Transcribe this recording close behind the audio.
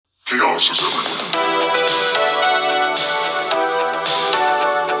Chaos is everywhere.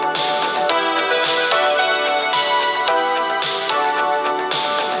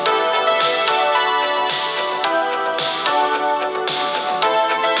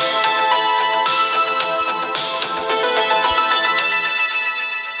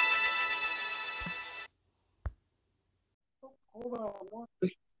 Hold on.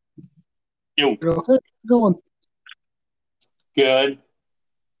 Yo, Go ahead. It's going. good.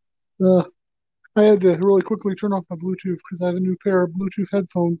 Uh, I had to really quickly turn off my Bluetooth because I have a new pair of Bluetooth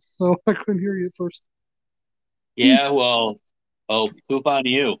headphones, so I couldn't hear you at first. Yeah, well, oh, poop on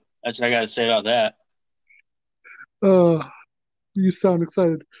you. That's what I got to say about that. Uh, you sound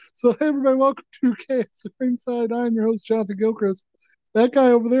excited. So, hey, everybody, welcome to KS Ringside. I'm your host, Jonathan Gilchrist. That guy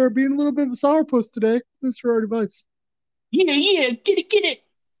over there being a little bit of a sourpuss today, Mr. Artie Vice. Yeah, get it.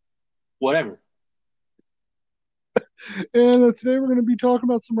 Whatever. And today we're going to be talking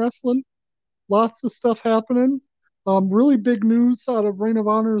about some wrestling. Lots of stuff happening. Really big news out of Ring of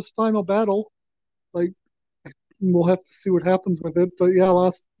Honor's final battle. Like, we'll have to see what happens with it. But yeah,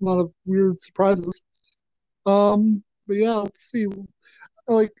 last a lot of weird surprises. But yeah, let's see.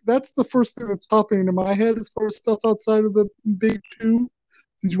 Like that's the first thing that's popping into my head as far as stuff outside of the big two.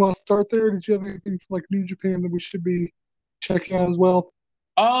 Did you want to start there? Did you have anything from like New Japan that we should be checking out as well?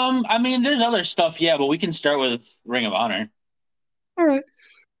 I mean, there's other stuff, yeah, but we can start with Ring of Honor. All right.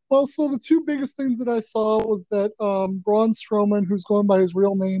 Well, so the two biggest things that I saw was that Braun Strowman, who's going by his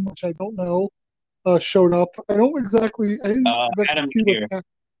real name, which I don't know, showed up. I didn't exactly Adam see what. Shear.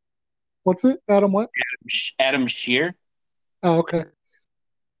 What's it? Adam what? Adam Shear. Oh, okay.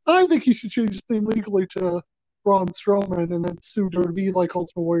 I think he should change his name legally to Braun Strowman and then sue WWE like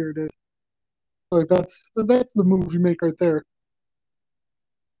Ultimate Warrior did. Like that's the move you make right there.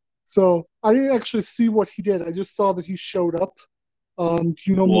 So I didn't actually see what he did. I just saw that he showed up. Do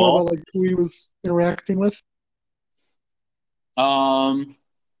you know more Cool. about like who he was interacting with? Um,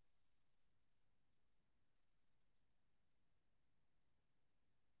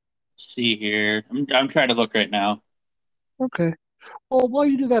 let's see here. I'm trying to look right now. Okay. Well, while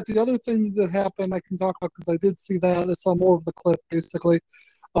you do that, the other thing that happened I can talk about because I did see that. I saw more of the clip basically.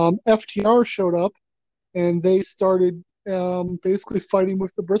 FTR showed up and they started basically fighting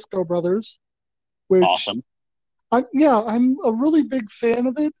with the Briscoe brothers, which Awesome. I'm a really big fan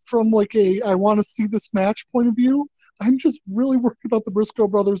of it from like a I want to see this match point of view. I'm just really worried about the Briscoe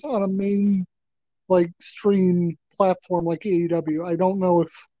brothers on a main like stream platform like AEW. I don't know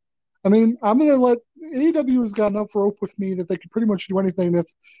if I mean I'm gonna let AEW has got enough rope with me that they could pretty much do anything.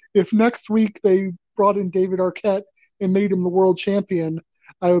 If next week they brought in David Arquette and made him the world champion,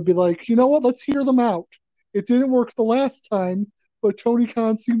 I would be like, you know what, let's hear them out. It didn't work the last time, but Tony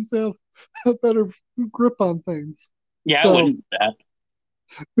Khan seems to have a better grip on things. Yeah, I So wouldn't do that.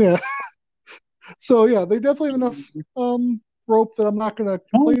 yeah, so yeah, they definitely have enough rope that I'm not going to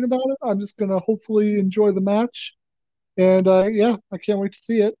complain about it. I'm just going to hopefully enjoy the match, and yeah, I can't wait to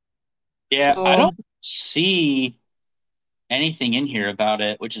see it. Yeah, I don't Um, see anything in here about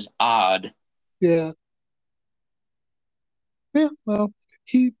it, which is odd. yeah, yeah. Well,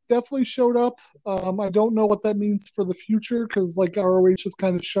 he definitely showed up. I don't know what that means for the future because like ROH is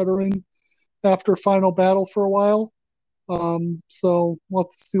kind of shuttering after Final Battle for a while. So we'll have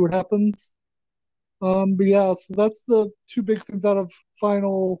to see what happens. But yeah, so that's the two big things out of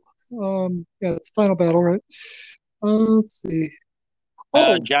Final. Yeah, it's Final Battle, right? Let's see.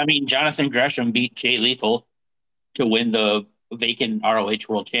 Oh, I mean, Jonathan Gresham beat Jay Lethal to win the vacant ROH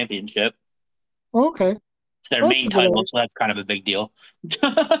World Championship. okay. It's their Well, that's main a good title, idea. so that's kind of a big deal.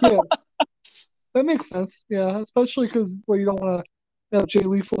 Yeah, that makes sense. Yeah, especially because well, you don't want to have Jay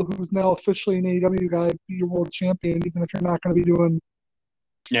Lethal, who's now officially an AEW guy, be your world champion, even if you're not going to be doing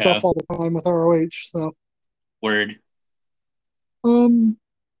Yeah, stuff all the time with ROH. So, word. um,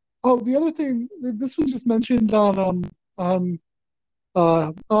 oh, the other thing, this was just mentioned on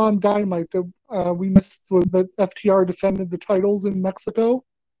Dynamite that we missed was that FTR defended the titles in Mexico.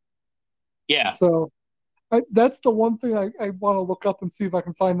 Yeah. So that's the one thing I want to look up and see if I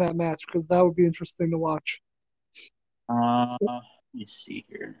can find that match because that would be interesting to watch. Let me see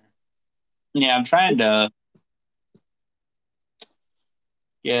here. Yeah, I'm trying to.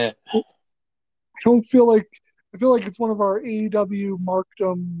 Yeah. I don't feel like I feel like it's one of our AEW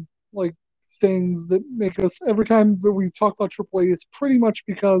markdom like things that make us every time that we talk about AAA, it's pretty much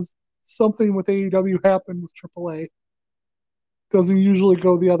because something with AEW happened with AAA. Doesn't usually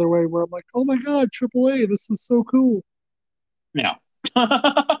go the other way where I'm like, oh my god, AAA, this is so cool. Yeah.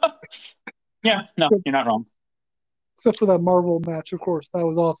 Yeah. No, you're not wrong. Except for that Marvel match, of course, that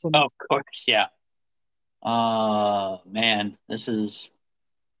was awesome. Of course. Yeah. Man, this is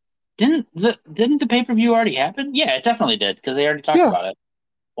didn't the pay-per-view already happen? Yeah, it definitely did because they already talked Yeah, about it.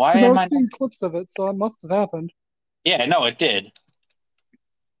 Why because I am was I not? seeing clips of it, so it must have happened. Yeah, no, it did.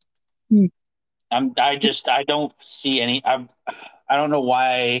 Hmm. I don't see any. I don't know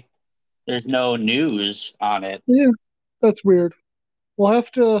why there's no news on it. Yeah, that's weird. We'll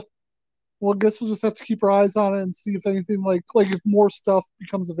have to. Well, I guess we'll just have to keep our eyes on it and see if anything like if more stuff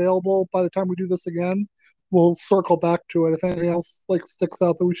becomes available by the time we do this again. We'll circle back to it if anything else like sticks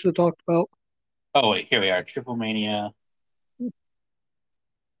out that we should have talked about. Oh wait, here we are. Triple Mania.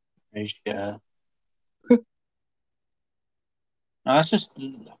 No, that's just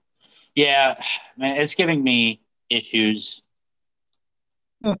yeah, man. It's giving me issues.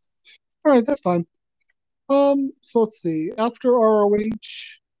 Huh. All right, that's fine. So let's see. After ROH, I don't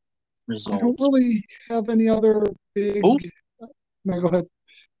Results. really have any other Oh, big. No, go ahead.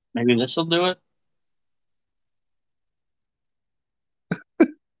 maybe this will do it.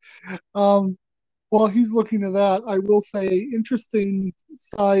 Um, while he's looking at that, I will say, interesting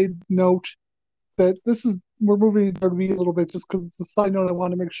side note that this is we're moving to WWE a little bit just because it's a side note I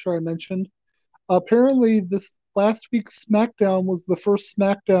want to make sure I mentioned. Apparently, this last week's SmackDown was the first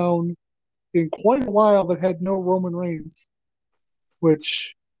SmackDown in quite a while that had no Roman Reigns,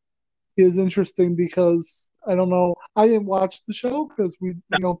 which is interesting because I don't know. I didn't watch the show because we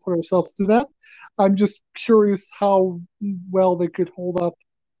don't put ourselves through that. I'm just curious how well they could hold up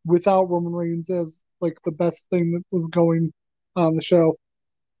without Roman Reigns as like the best thing that was going on the show.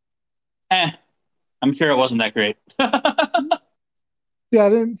 Eh, I'm sure it wasn't that great. Yeah, I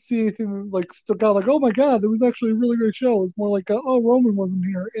didn't see anything like stuck out like, oh my god, there was actually a really great show. It was more like, oh, Roman wasn't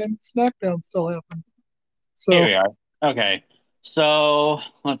here and SmackDown still happened. Here So, we are. Okay, so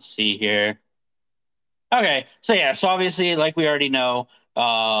let's see here. Okay, so yeah, so obviously, like we already know,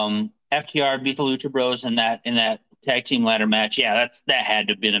 FTR beat the Lucha Bros in that tag team ladder match. Yeah, that had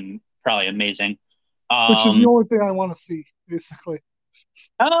to have been probably amazing. which is the Um, only thing I want to see, basically.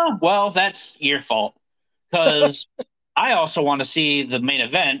 well, that's your fault because I also want to see the main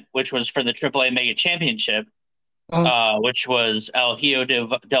event, which was for the AAA Mega Championship, Uh, which was El Hijo del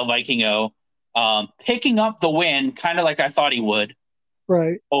Vikingo picking up the win, kind of like I thought he would,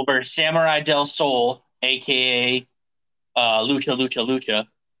 right, over Samurai del Sol, aka Lucha Lucha Lucha,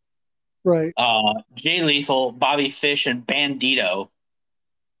 right. Jay Lethal, Bobby Fish, and Bandito.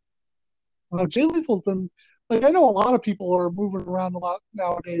 Jay Lethal's been like I know a lot of people are moving around a lot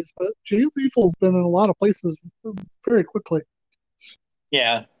nowadays, but Jay Lethal's been in a lot of places very quickly.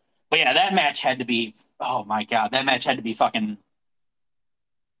 Yeah, but yeah, that match had to be. Oh my god, that match had to be fucking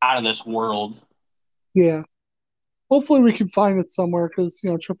out of this world. Yeah. Hopefully we can find it somewhere because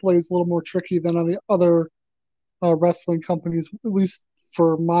AAA is a little more tricky than the other wrestling companies, at least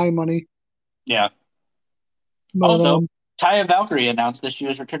for my money. Yeah. But Also, Taya Valkyrie announced that she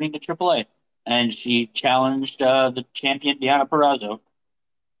was returning to AAA, and she challenged the champion Deanna Purrazzo.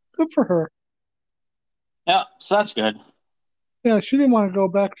 good for her. Yeah, so that's good. Yeah, she didn't want to go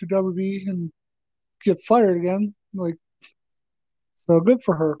back to WB and get fired again. Like, so good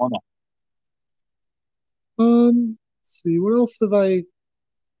for her. Oh no. Let's see, what else have I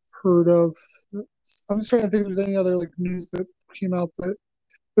heard of? I'm just trying to think if there's any other like news that came out that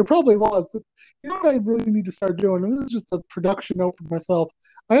there probably was. You know what I really need to start doing? And this is just a production note for myself.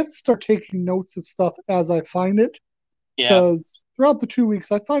 I have to start taking notes of stuff as I find it Yeah, because throughout the 2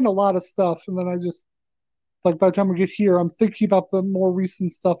 weeks I find a lot of stuff, and then I just like by the time we get here, I'm thinking about the more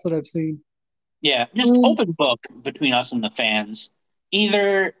recent stuff that I've seen. yeah. Just Um, open book between us and the fans.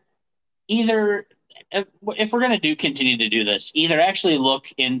 Either, either if we're gonna do continue to do this, either actually look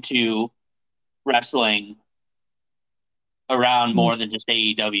into wrestling around more than just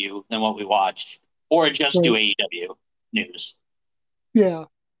AEW than what we watched, or just do right, AEW news. yeah.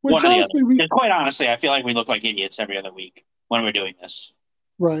 Which One or the other. honestly, we Because quite honestly, I feel like we look like idiots every other week when we're doing this.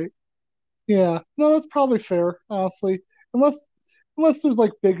 right, yeah. No, that's probably fair, honestly. Unless unless there's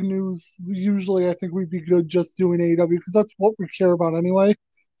like big news, usually I think we'd be good just doing AEW because that's what we care about anyway.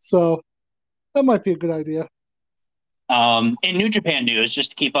 So that might be a good idea. In New Japan news, just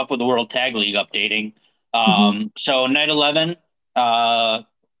to keep up with the World Tag League updating. Hmm. So night 11, uh,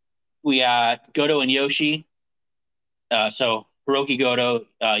 we got Goto and Yoshi. So Hiroki Goto,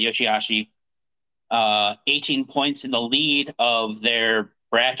 Yoshihashi, 18 points in the lead of their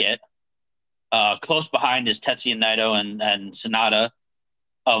bracket. Close behind is Tetsuya Naito and Sonata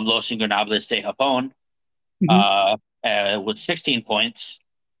of Los Ingobernables de Japón Hmm. uh, with 16 points.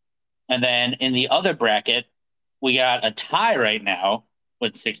 And then in the other bracket, we got a tie right now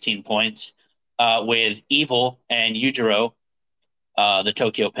with 16 points with Evil and Yujiro, the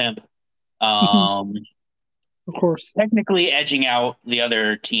Tokyo Pimp. Hmm. Um, of course. technically edging out the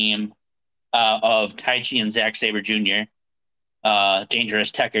other team of Taichi and Zack Sabre Jr.,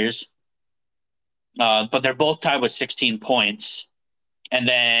 Dangerous Techers. But they're both tied with 16 points. And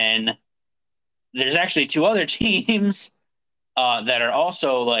then there's actually two other teams that are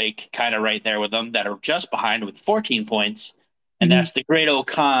also like kind of right there with them that are just behind with 14 points. And Mhm. that's the Great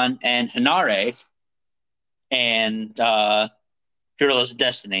Okan and Hinare and Gorillas of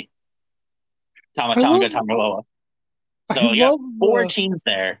Destiny, I love Tamatanga, Tamaloa. I So you got love four teams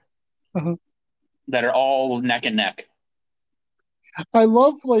there uh, that are all neck and neck. I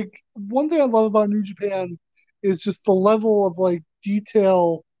love like one thing I love about New Japan is just the level of like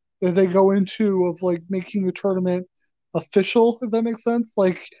detail that they go into of like making the tournament official, if that makes sense.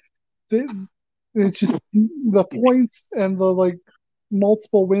 Like they, it's just the points and the like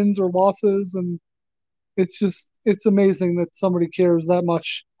multiple wins or losses, and it's amazing that somebody cares that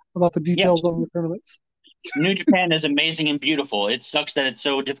much about the details Yes, of the tournaments. New Japan is amazing and beautiful. It sucks that it's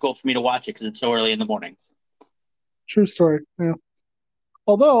so difficult for me to watch it because it's so early in the morning. True story. Yeah.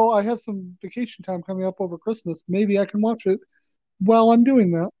 Although I have some vacation time coming up over Christmas, maybe I can watch it while I'm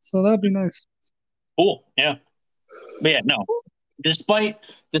doing that. So that'd be nice. Cool. Yeah. But yeah, no.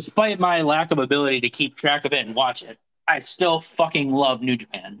 Despite my lack of ability to keep track of it and watch it, I still fucking love New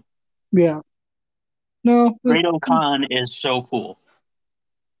Japan. Yeah. No, Great it's Okan is so cool.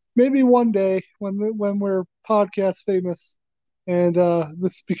 maybe one day when we're podcast famous and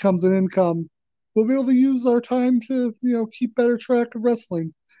this becomes an income, we'll be able to use our time to keep better track of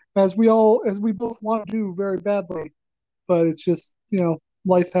wrestling, as we both want to do very badly. But it's just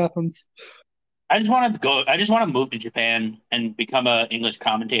life happens. I just want to go. I just want to move to Japan and become an English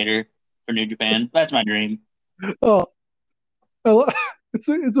commentator for New Japan. That's my dream. Oh, I lo- it's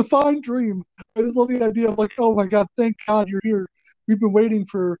a fine dream. I just love the idea of like, oh my god, thank God you're here. We've been waiting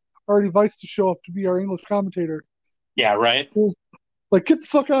for Artie Vice to show up to be our English commentator. Yeah, right. Like, get the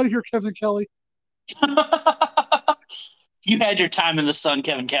fuck out of here, Kevin Kelly. You had your time in the sun,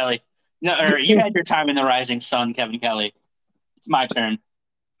 Kevin Kelly. No, or you had your time in the rising sun, Kevin Kelly. It's my turn.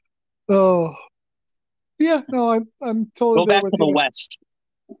 Oh, yeah, no, I'm totally Go there back with to the you. west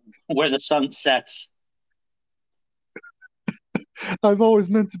where the sun sets. I've always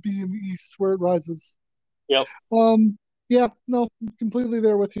meant to be in the East where it rises. Yep. Yeah, no, I'm completely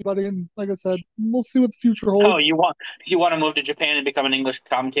there with you, buddy. And like I said, we'll see what the future Oh, holds. you want to move to Japan and become an English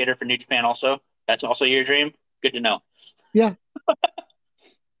commentator for New Japan also? That's also your dream? Good to know. Yeah,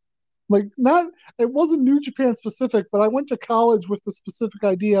 like not it wasn't New Japan specific, but I went to college with the specific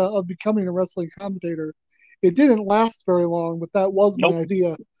idea of becoming a wrestling commentator. It didn't last very long, but that was my Nope.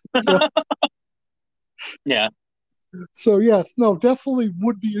 idea. So Yeah. so yes, no, definitely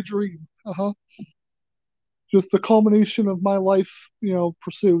would be a dream. Uh-huh. Just the culmination of my life,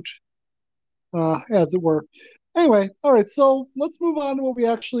 pursuit, as it were. Anyway, all right, so let's move on to what we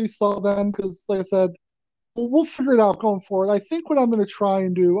actually saw then, because like I said, we'll figure it out going forward. I think what I'm going to try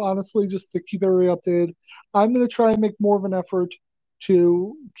and do, honestly, just to keep everybody updated, I'm going to try and make more of an effort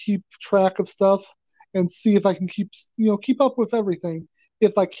to keep track of stuff and see if I can keep up with everything.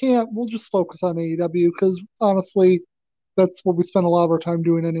 If I can't, we'll just focus on AEW because honestly, that's what we spend a lot of our time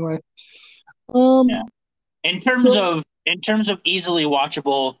doing anyway. Yeah. So In terms of easily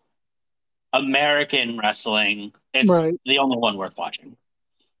watchable American wrestling, it's right, the only one worth watching.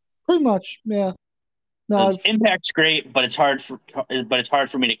 pretty much, yeah. No, Because Impact's great, but it's hard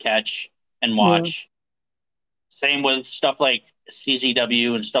for me to catch and yeah, watch. Same with stuff like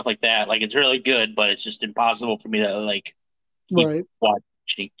CZW and stuff like that. Like it's really good, but it's just impossible for me to like keep right. watch,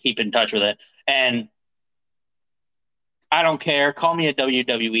 keep in touch with it. And I don't care. Call me a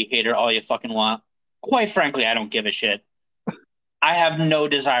WWE hater all you fucking want. Quite frankly, I don't give a shit. I have no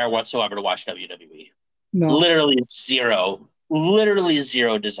desire whatsoever to watch WWE. No, Literally zero. Literally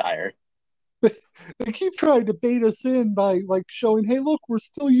zero desire. they keep trying to bait us in by like showing, hey, look, we're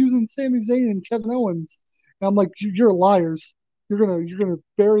still using Sami Zayn and Kevin Owens. And I'm like, you're liars. You're gonna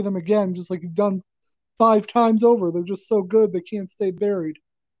bury them again, just like you've done 5 times over. They're just so good they can't stay buried.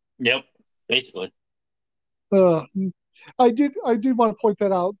 Yep. Basically. Uh, I did want to point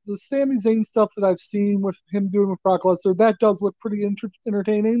that out. The Sami Zayn stuff that I've seen with him doing with Brock Lesnar, that does look pretty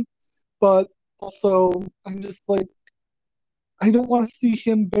entertaining. But also, I'm just like, I don't want to see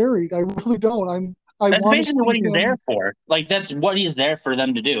him buried. I really don't. I That's want to basically what see he's there him. for. Like that's what he's there for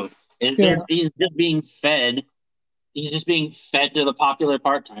them to do. Yeah, He's just being fed. He's just being fed to the popular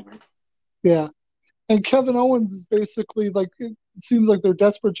part timer. yeah. And Kevin Owens is basically like it seems like they're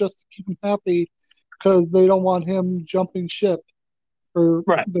desperate just to keep him happy because they don't want him jumping ship, or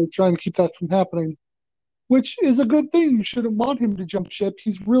Right. they're trying to keep that from happening. which is a good thing. You shouldn't want him to jump ship.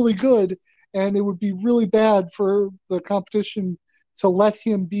 He's really good, and it would be really bad for the competition to let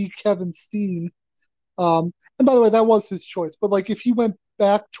him be Kevin Steen. And by the way, that was his choice. But like, if he went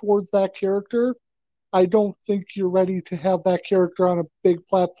back towards that character, I don't think you're ready to have that character on a big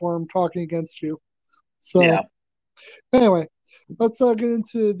platform talking against you. So anyway, let's get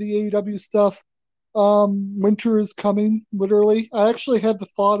into the AEW stuff. Winter is coming, literally. I actually had the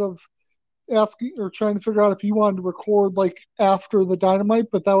thought of asking or trying to figure out if you wanted to record like after the Dynamite,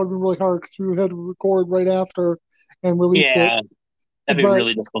 but that would be really hard because we had to record right after and release it. That'd be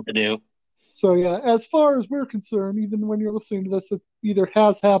really difficult to do. So yeah, as far as we're concerned, even when you're listening to this, it either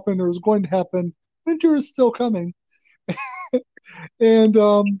has happened or is going to happen. Winter is still coming, and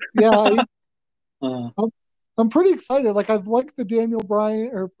I'm pretty excited. Like I've liked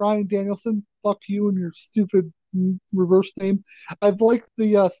the Brian Danielson. Fuck you and your stupid reverse name. I've liked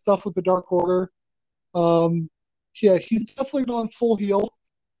the stuff with the Dark Order. Yeah, he's definitely gone full heel,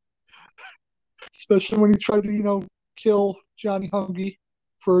 especially when he tried to kill Johnny Hungy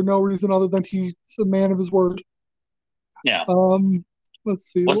for no reason other than he's a man of his word. Yeah. Let's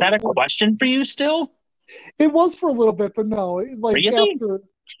see. Was that a question for you still? It was for a little bit, but no. Like really? After,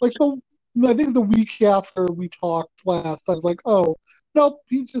 like I think the week after we talked last, I was like, oh, nope,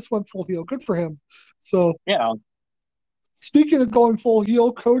 he just went full heel. Good for him. So yeah. Speaking of going full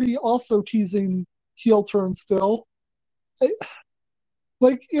heel, Cody also teasing heel turn still.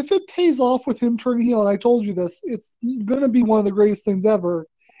 Like, if it pays off with him turning heel, and I told you this, it's going to be one of the greatest things ever.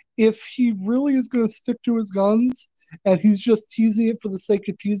 If he really is going to stick to his guns and he's just teasing it for the sake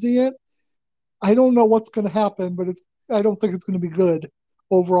of teasing it, I don't know what's going to happen, but I don't think it's going to be good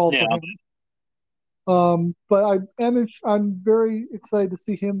overall for him. But I'm very excited to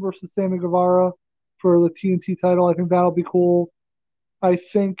see him versus Sammy Guevara for the TNT title. I think that'll be cool. I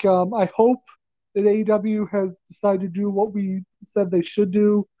think I hope that AEW has decided to do what we said they should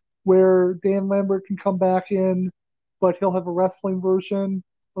do, where Dan Lambert can come back in, but he'll have a wrestling version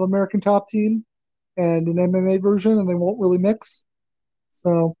of American Top Team and an MMA version, and they won't really mix.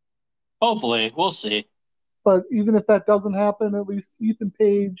 So hopefully, we'll see. But even if that doesn't happen, at least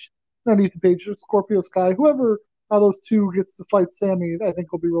Scorpio Sky, whoever out of those two gets to fight Sammy, I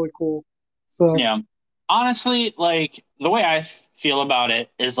think will be really cool. So yeah, honestly, like the way I feel about it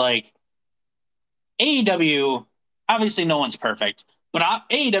is like AEW. Obviously, no one's perfect, but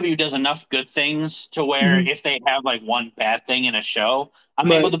AEW does enough good things to where if they have like one bad thing in a show,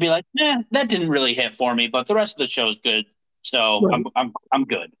 I'm able to be like, that didn't really hit for me, but the rest of the show is good, so I'm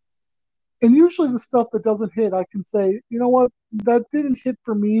good. And usually the stuff that doesn't hit, I can say, you know what, that didn't hit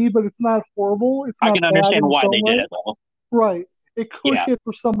for me, but it's not horrible. It's not I can understand why they did it, though. Right. It could hit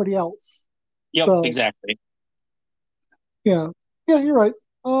for somebody else. Yep, exactly. Yeah. Yeah, you're right.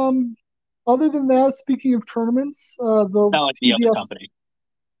 Other than that, speaking of tournaments, not like the other company.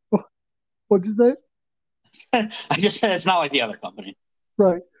 What'd you say? I just said it's not like the other company.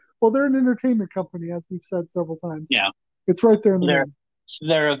 Right. Well, they're an entertainment company, as we've said several times. Yeah. It's right there in the ring. So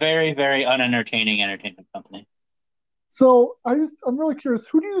they're a very, very unentertaining entertainment company. So I'm really curious.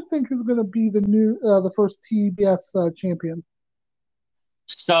 Who do you think is going to be the first TBS champion?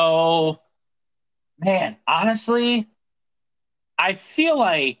 So, man, honestly, I feel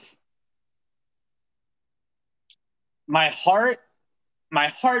like my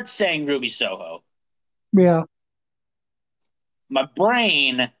heart's saying Ruby Soho. Yeah. My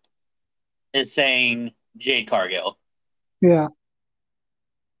brain is saying Jade Cargill. Yeah.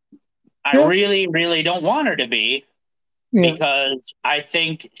 I really, really don't want her to be because I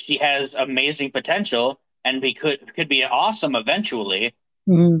think she has amazing potential and could be awesome eventually.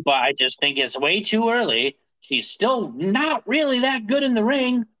 Mm-hmm. But I just think it's way too early. She's still not really that good in the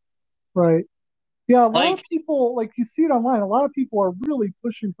ring. Right. Yeah, a lot of people, like you see it online, a lot of people are really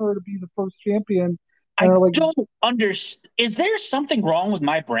pushing her to be the first champion. I don't understand. Is there something wrong with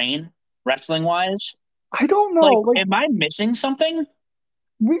my brain, wrestling-wise? I don't know. Like, am I missing something?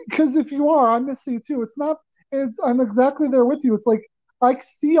 Because if you are, I'm missing it too. I'm exactly there with you. It's like, I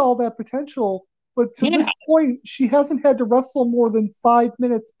see all that potential, but to this point, she hasn't had to wrestle more than 5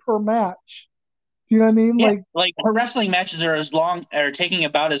 minutes per match. You know what I mean? Yeah, like her wrestling matches are taking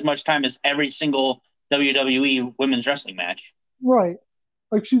about as much time as every single WWE women's wrestling match. Right.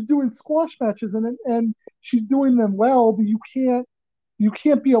 Like she's doing squash matches and she's doing them well, but you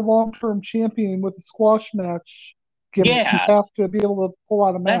can't be a long-term champion with a squash match gimmick. You have to be able to pull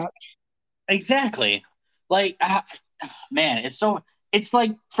out a match. Exactly. Like, man, it's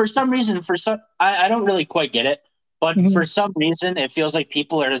like for some reason, I don't really quite get it, but for some reason, it feels like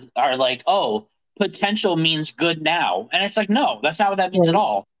people are like, oh, potential means good now. And it's like, no, that's not what that means at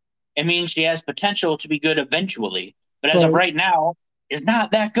all. It means she has potential to be good eventually. But as of Right. right now, is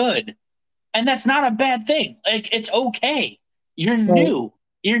not that good. And that's not a bad thing. Like, it's okay. You're Right. new.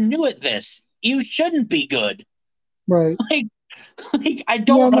 You're new at this. You shouldn't be good. Right. Like, like I Yeah.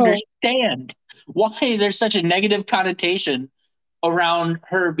 don't No. understand why there's such a negative connotation around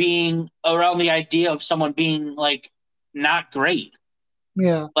her being around the idea of someone being like not great.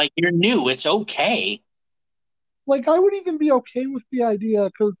 Yeah. Like, you're new. It's okay. Like I would even be okay with the idea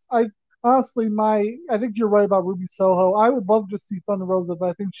because I honestly I think you're right about Ruby Soho. I would love to see Thunder Rosa, but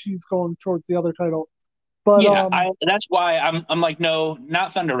I think she's going towards the other title. But Yeah, I that's why I'm like, no,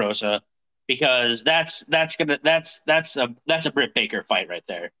 not Thunder Rosa, because that's a Britt Baker fight right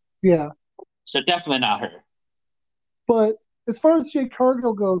there. yeah. So definitely not her. But as far as Jade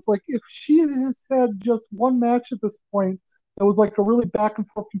Cargill goes, like if she has had just one match at this point that was like a really back and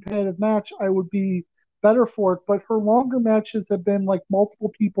forth competitive match, I would be better for it. But her longer matches have been like multiple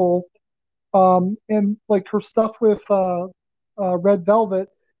people, and like her stuff with Red Velvet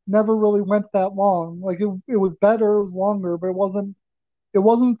never really went that long. Like it was better, it was longer, but it wasn't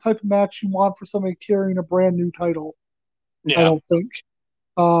the type of match you want for somebody carrying a brand new title. I Yeah, don't think.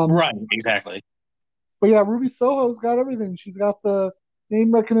 Um, right, exactly. but yeah, Ruby Soho's got everything. She's got the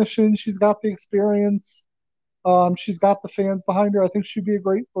name recognition. She's got the experience. She's got the fans behind her. I think she'd be a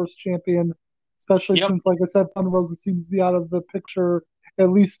great first champion, especially Yep, since, like I said, Thunder Rosa seems to be out of the picture, at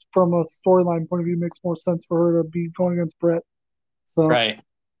least from a storyline point of view. It makes more sense for her to be going against Brett. So, right.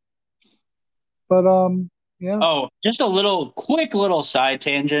 but yeah. Oh, just a quick little side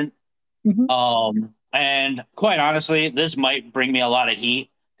tangent. Hmm. And quite honestly, this might bring me a lot of heat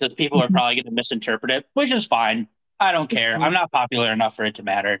because people are Hmm. probably going to misinterpret it, which is fine. I don't care. I'm not popular enough for it to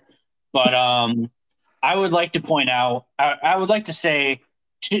matter. But I would like to point out, I would like to say,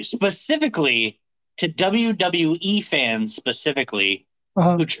 specifically to WWE fans specifically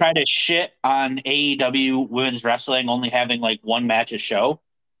Uh-huh. who try to shit on AEW women's wrestling only having like one match a show,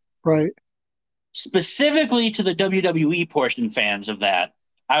 Right. specifically to the WWE portion fans of that,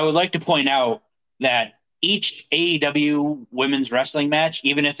 I would like to point out that each AEW women's wrestling match,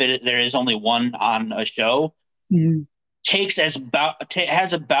 even if there is only one on a show, Hmm. has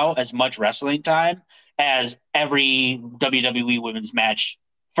about as much wrestling time as every WWE women's match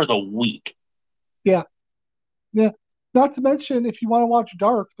for the week. Yeah. Yeah. Not to mention, if you want to watch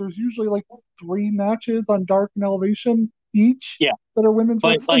Dark, there's usually like three matches on Dark and Elevation each Yeah, that are women's but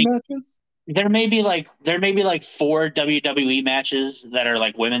wrestling like matches. there may be like four WWE matches that are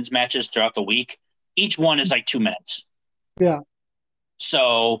like women's matches throughout the week. Each one is like 2 minutes. Yeah.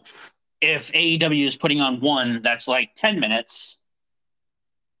 So if AEW is putting on one that's like 10 minutes,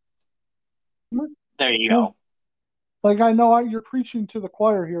 there you Yeah. go. Like I know you're preaching to the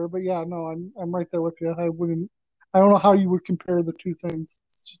choir here, but yeah, no, I'm right there with you. I don't know how you would compare the two things.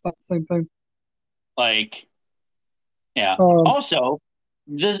 It's just not the same thing. Like, yeah. Um, Also,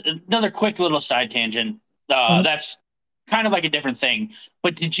 just another quick little side tangent. uh, That's kind of like a different thing.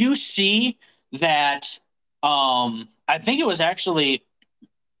 But did you see that? I think it was actually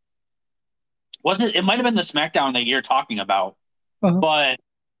was it? It might have been the SmackDown that you're talking about, uh, but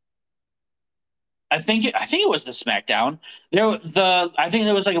I think it was the SmackDown. I think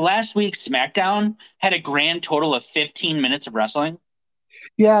it was like last week's SmackDown had a grand total of 15 minutes of wrestling.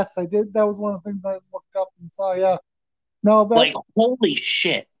 yes, I did. That was one of the things I looked up and saw. Yeah, no, Like, holy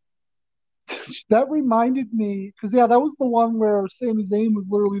shit! that reminded me because yeah, that was the one where Sami Zayn was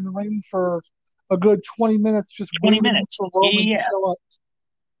literally in the ring for a good 20 minutes, just 20 waiting minutes. for Yeah, Roman to yeah, show up.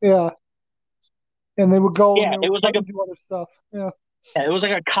 Yeah, and they would go and yeah. they would cut and do other stuff. Yeah, It was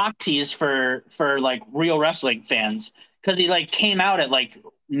like a cock tease for like real wrestling fans because he like came out at like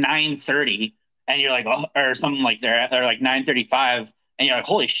 9:30, and you're like, oh, or something like that, or like 9:35, and you're like,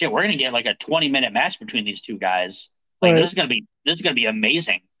 holy shit, we're gonna get like a 20-minute match between these two guys. Like, right. this is gonna be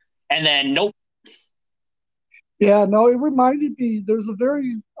amazing. And then nope. Yeah, no, it reminded me. There's a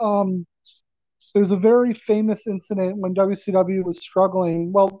very famous incident when WCW was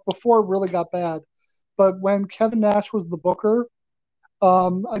struggling. Well, before it really got bad, but when Kevin Nash was the booker,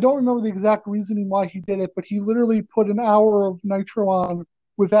 I don't remember the exact reasoning why he did it, but he literally put an hour of Nitro on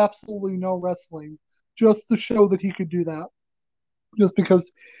with absolutely no wrestling, just to show that he could do that. Just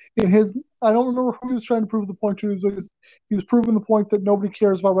because in his, I don't remember who he was trying to prove the point to. He was proving the point that nobody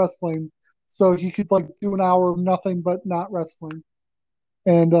cares about wrestling, so he could like do an hour of nothing but not wrestling.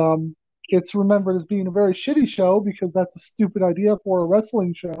 And it's remembered as being a very shitty show because that's a stupid idea for a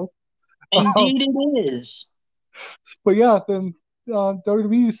wrestling show. Um, Indeed, it is. but yeah, then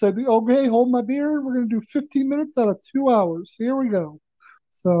WWE said, "Okay, hold my beer. We're going to do 15 minutes out of 2 hours. Here we go."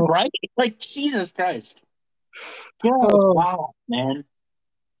 So, Right? Like, Jesus Christ. Yeah. uh, Wow, man.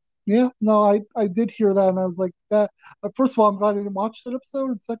 Yeah, no, I did hear that, and I was like, that. First of all, I'm glad I didn't watch that episode,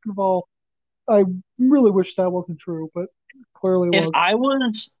 and second of all, I really wish that wasn't true, but clearly it If was. I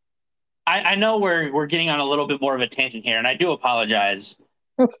was, I know we're getting on a little bit more of a tangent here, and I do apologize,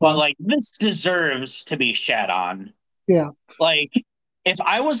 That's but fine. like this deserves to be shat on. Yeah. Like, if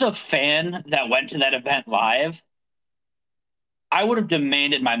I was a fan that went to that event live, I would have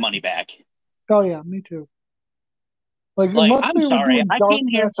demanded my money back. Oh yeah, me too. Like Like, unless I'm they were sorry, doing I dark came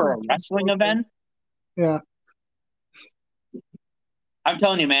here for a matches from wrestling event. sources. Yeah. I'm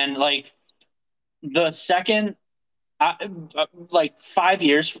telling you, man. Like the second, like 5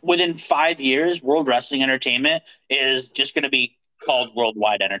 years, within 5 years, World Wrestling Entertainment is just going to be called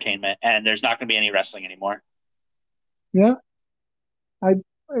Worldwide Entertainment, and there's not going to be any wrestling anymore. Yeah. I,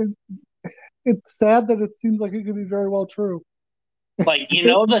 I it's sad that it seems like it could be very well true. Like, you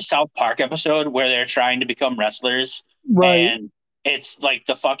know, the South Park episode where they're trying to become wrestlers, Right. and it's like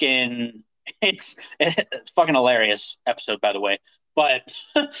the fucking it's fucking hilarious episode, by the way. But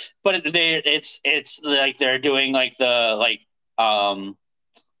it's like they're doing like the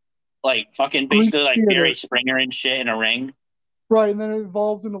like fucking Greek basically like Barry theater. Springer and shit in a ring. Right, and then it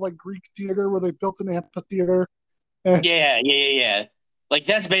evolves into like Greek theater where they built an amphitheater. And, Yeah. Like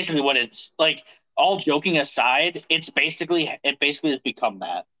that's basically what it's like. All joking aside, it basically has become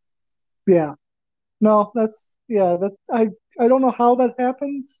that. yeah. No, that's yeah, that I don't know how that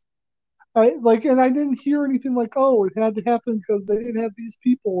happens. I like and I didn't hear anything like, oh, it had to happen because they didn't have these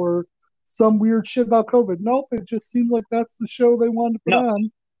people or some weird shit about COVID. Nope, it just seemed like that's the show they wanted to put No,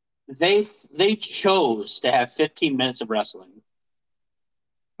 on. they chose to have 15 minutes of wrestling.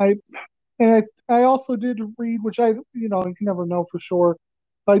 I I also did read, which you can never know for sure.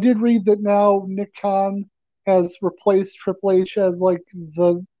 But I did read that now Nick Khan has replaced Triple H as like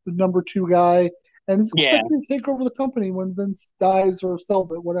the number two guy, and is Yeah, expected to take over the company when Vince dies or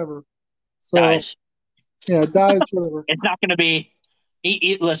sells it, whatever. So guys, yeah, dies, whatever. it's not going to be.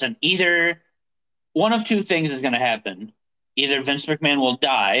 Listen, either one of two things is going to happen. Either Vince McMahon will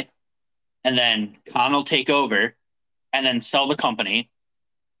die, and then Khan will take over, and then sell the company,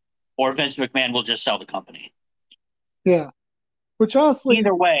 or Vince McMahon will just sell the company. Yeah, which honestly,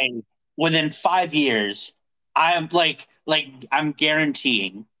 Either way, within 5 years, I am I'm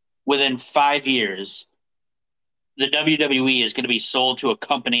guaranteeing within 5 years, the WWE is going to be sold to a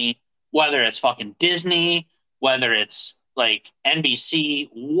company, whether it's fucking Disney, whether it's like NBC,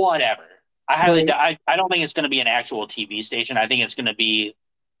 whatever. right, I don't think it's going to be an actual TV station. I think it's going to be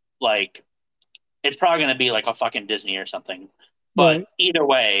like, it's probably going to be like a fucking Disney or something. But right, either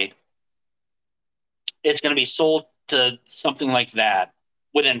way, it's going to be sold to something like that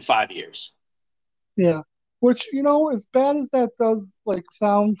within 5 years. yeah. Which as bad as that does like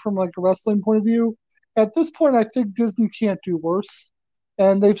sound from like a wrestling point of view, at this point I think Disney can't do worse,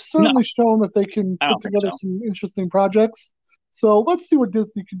 and they've No, certainly shown that they can I put don't think together so. some interesting projects. So let's see what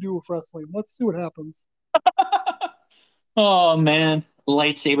Disney can do with wrestling. Let's see what happens. Oh man,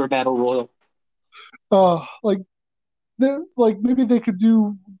 lightsaber battle royal. Like like maybe they could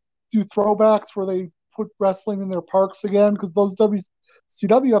do throwbacks where they put wrestling in their parks again because those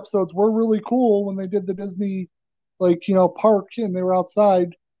WCW episodes were really cool when they did the Disney park and they were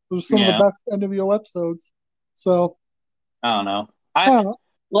outside. Those were some of Yeah, the best NWO episodes. So I don't know. I I don't know.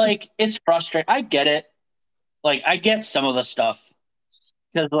 like it's frustrating. I get it. Like I get some of the stuff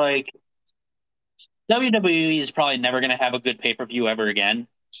because like WWE is probably never going to have a good pay per view ever again,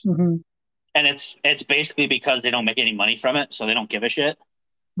 Hmm. and it's basically because they don't make any money from it, so they don't give a shit.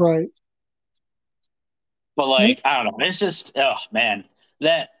 Right. But Yeah. like I don't know, it's just oh man,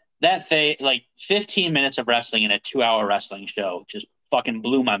 that that thing like 15 minutes of wrestling in a 2 hour wrestling show just fucking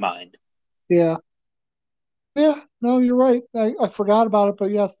blew my mind. Yeah. Yeah. No, you're right. I forgot about it,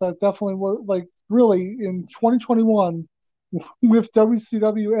 but yes, that definitely was like really in 2021 with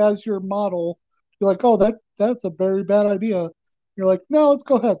WCW as your model. You're like, oh, that's a very bad idea. You're like, no, let's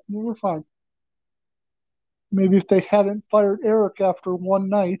go ahead. We're fine. Maybe if they hadn't fired Eric after one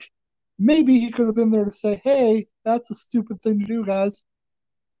night, maybe he could have been there to say, hey, that's a stupid thing to do, guys.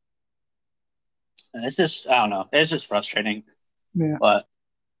 And it's just I don't know, it's just frustrating. Yeah. But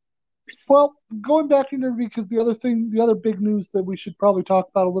Well, going back into because the other big news that we should probably talk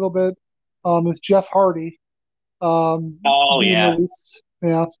about a little bit is Jeff Hardy oh being yeah, released.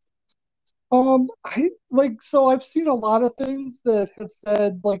 Yeah. I like so I've seen a lot of things that have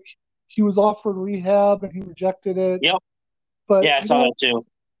said like he was offered rehab and he rejected it, yep, but yeah, I saw that too.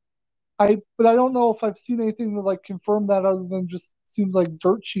 I don't know if I've seen anything that like confirm that other than just seems like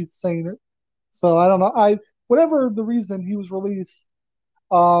dirt sheets saying it. So I don't know. I whatever the reason he was released,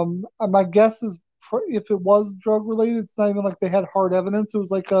 my guess is if it was drug related, it's not even like they had hard evidence. It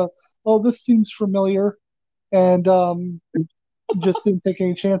was like, oh, this seems familiar, and just didn't take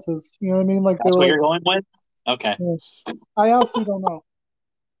any chances. You know what I mean? Like they That's were what like, you're going with? Okay. yeah. I honestly don't know.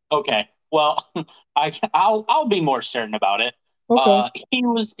 Okay. Well, I'll be more certain about it. Okay,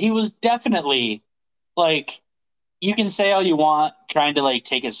 He was definitely like, you can say all you want, trying to like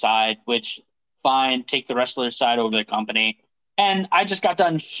take his side, which fine, take the wrestler's side over the company. And I just got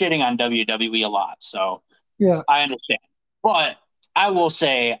done shitting on WWE a lot, so yeah, I understand. But I will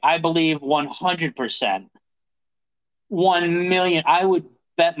say, I believe 100%, 1 million. I would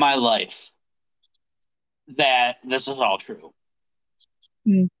bet my life that this is all true.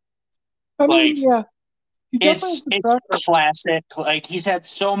 mm. I mean, Like, yeah, he definitely has it's the it's track record, classic. Like, he's had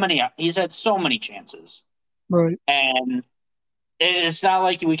so many chances, right? and it's not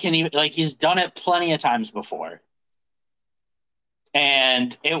like we can even, like, he's done it plenty of times before.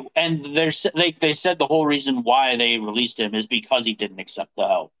 And they said the whole reason why they released him is because he didn't accept the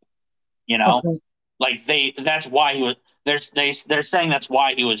help. You know, Okay, like that's why he was. They're saying that's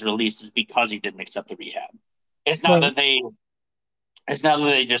why he was released, is because he didn't accept the rehab. It's not right, that they it's not that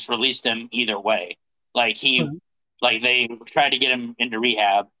they just released him either way. Like he right, like they tried to get him into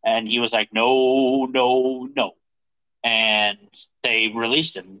rehab, and he was like, no, no, no. And they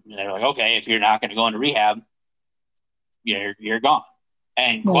released him. And they're like, okay, if you're not going to go into rehab, you're gone.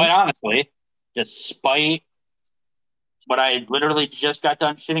 And right. quite honestly, despite what I literally just got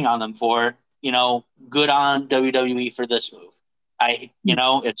done shitting on them for, good on WWE for this move.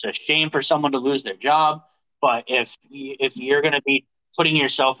 Mm. It's a shame for someone to lose their job, but if you're going to be putting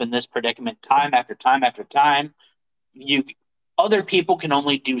yourself in this predicament time after time after time, you other people can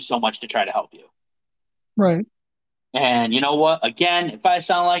only do so much to try to help you. Right. And you know what? Again, if I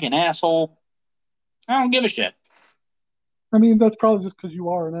sound like an asshole, I don't give a shit. I mean, that's probably just because you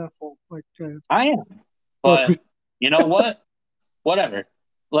are an asshole. Like, I am, like we, but you know what? Whatever.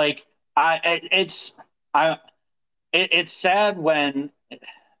 Like it's I it's sad when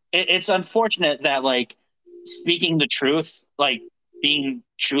it's unfortunate that, like, speaking the truth, like being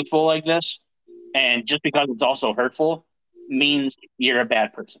truthful like this, and just because it's also hurtful, means you're a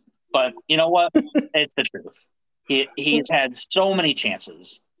bad person. But you know what? It's the truth. He's had so many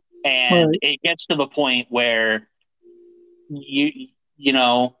chances, and right, it gets to the point where you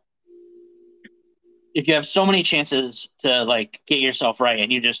know if you have so many chances to, like, get yourself right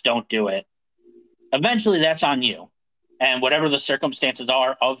and you just don't do it, eventually that's on you. And whatever the circumstances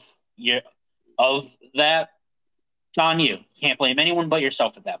are of that, it's on you. You can't blame anyone but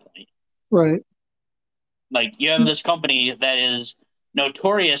yourself at that point. right. Like, you have this company that is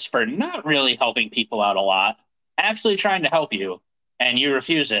notorious for not really helping people out a lot, actually trying to help you, and you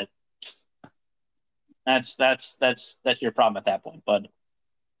refuse it. That's your problem at that point. But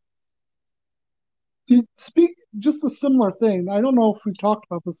Did speak just a similar thing. I don't know if we talked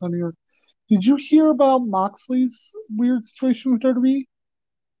about this on here. Did you hear about Moxley's weird situation with WWE?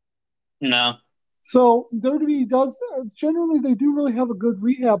 no, So WWE does generally they do really have a good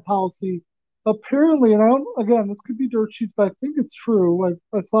rehab policy. Apparently, and I don't again this could be dirt sheets, but I think it's true.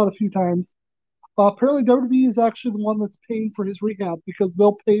 I saw it a few times. Apparently, WWE is actually the one that's paying for his rehab because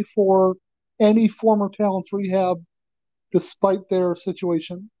they'll pay for any former talent's rehab despite their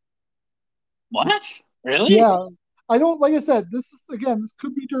situation. what? Really? Yeah, I don't like I said. This is again, this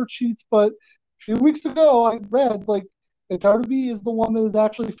could be dirt sheets, but a few weeks ago I read like that WWE is the one that is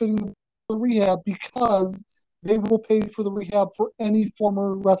actually fitting the rehab because they will pay for the rehab for any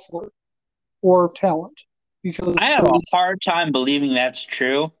former wrestler or talent. I Because have a hard time believing that's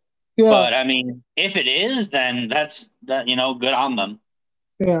true. yeah, But I mean, if it is, then good on them.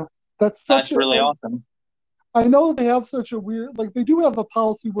 yeah, that's such That's a really like awesome. I know they have such a weird like they do have a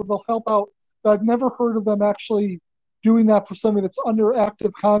policy where they'll help out, but I've never heard of them actually doing that for somebody that's under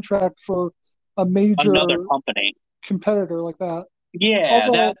active contract for a Another major company. competitor like that. Yeah,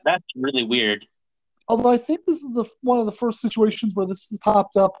 Although, that's really weird. although I think this is the one of the first situations where this has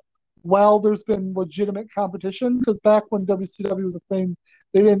popped up while there's been legitimate competition. Because back when WCW was a thing,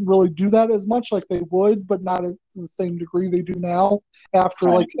 they didn't really do that as much, like they would, but not to the same degree they do now after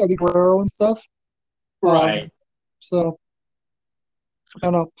like Right. Eddie Guerrero and stuff. Um, Right. so I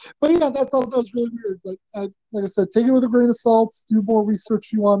don't know, but yeah, that's all. That was really weird. Like I said, take it with a grain of salt. Do more research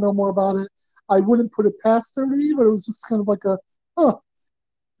if you want to know more about it. I wouldn't put it past WWE, but it was just kind of like a, huh,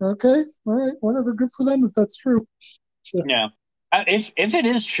 okay, all right, whatever, good for them if that's true. So, Yeah. If it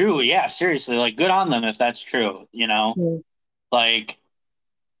is true, yeah, seriously, like, good on them if that's true. yeah, Like,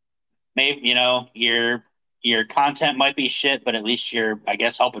 maybe, your content might be shit, but at least you're, I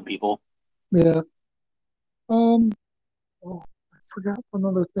guess, helping people. yeah. Um, oh, I forgot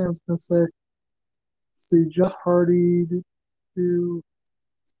another thing I was gonna say. see, Jeff Hardy.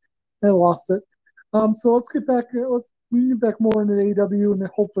 I lost it. So let's get back. We can get back more into AEW, and then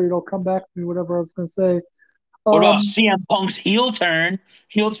hopefully it'll come back to me. Whatever I was going to say. What about Um, CM Punk's heel turn?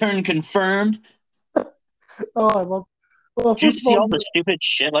 Heel turn confirmed. oh, I love. Well, Did you first of see all, all the stupid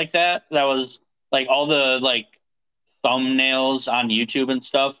shit like that? That was like all the like thumbnails on YouTube and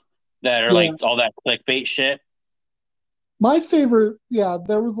stuff that are yeah, like all that clickbait shit. my favorite. Yeah,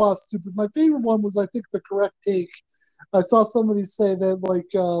 there was a lot of stupid. My favorite one was, I think, the correct take. I saw somebody say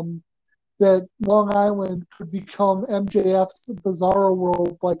that that Long Island could become MJF's Bizarro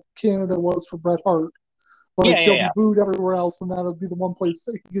World, like Canada was for Bret Hart. Like Yeah, yeah, he'll be yeah. booed everywhere else, and that'll be the one place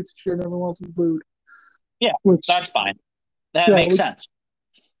that he gets to cheer and everyone else is booed. Yeah, Which, that's fine. That yeah, makes sense.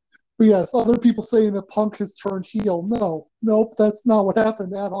 but yes, other people saying that Punk has turned heel. No, nope, that's not what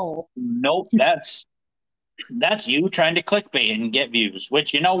happened at all. Nope, that's you trying to clickbait and get views,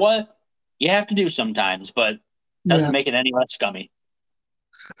 which you know what? You have to do sometimes, but doesn't Yeah, make it any less scummy.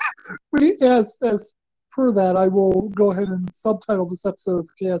 as per that, I will go ahead and subtitle this episode of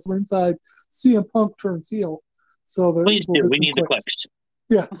Chaos Ringside CM Punk turns heel, so that Please we'll do. get We some need the clicks. clicks.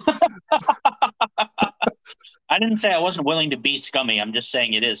 Yeah. I didn't say I wasn't willing to be scummy. I'm just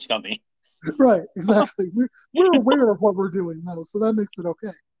saying it is scummy. Right, exactly. We're aware of what we're doing now, so that makes it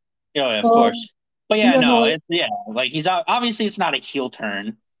okay. Yeah, of Um, course. But but yeah, yeah, no, no, like he's obviously it's not a heel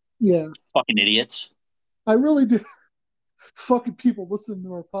turn. yeah, Fucking idiots. I really do. Fucking people listening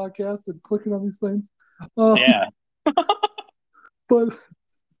to our podcast and clicking on these things. Um, Yeah. but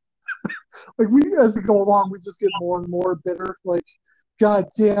like as we go along, we just get more and more bitter. Like, God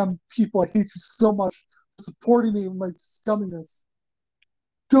damn, people, I hate you so much for supporting me in my scumminess.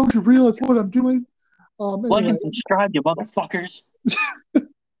 Don't you realize what I'm doing? Like Anyway, and subscribe, you motherfuckers.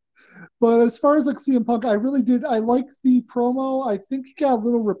 but as far as like CM Punk, I really did. I liked the promo. I think it got a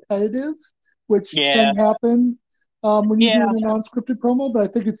little repetitive, which Yeah. can happen when you're Yeah. doing a non-scripted promo. But I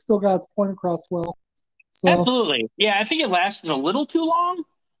think it still got its point across well. So Absolutely. Yeah, I think it lasted a little too long,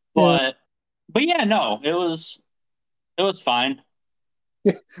 yeah. but yeah, no, it was fine.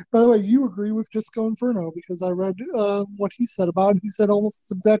 Yeah. By the way, you agree with Disco Inferno because I read what he said about it. He said almost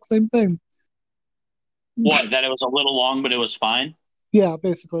the exact same thing. What, that it was a little long, but it was fine? Yeah,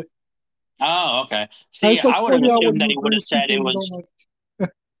 basically. Oh, okay. I See, just like I would have pointing out what assumed you that he would agree have with said people it you don't was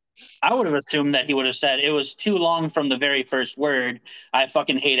like. I would have assumed that he would have said it was too long from the very first word. I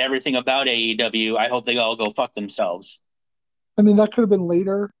fucking hate everything about AEW. I hope they all go fuck themselves. I mean, that could have been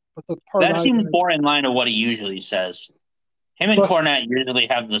later, but the part That I seems read, more in line with what he usually says. Him and but Cornette usually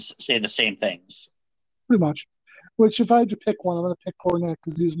have this say the same things. pretty much. Which, if I had to pick one, I'm going to pick Cornette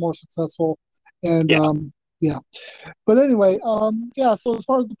because he was more successful. And Yeah. yeah. But anyway, yeah. So as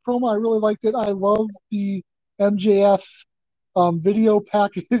far as the promo, I really liked it. I love the MJF video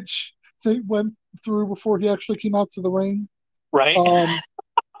package that went through before he actually came out to the ring. Right? Um,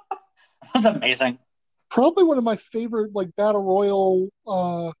 That's amazing. Probably one of my favorite like battle royal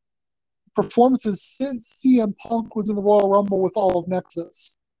performances since CM Punk was in the Royal Rumble with all of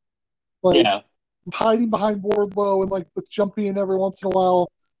Nexus. Like Yeah. hiding behind Wardlow and like with jumping in every once in a while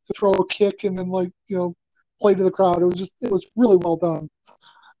to throw a kick and then play to the crowd. It was really well done.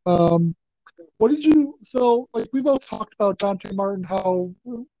 What did you so like we both talked about Dante Martin, how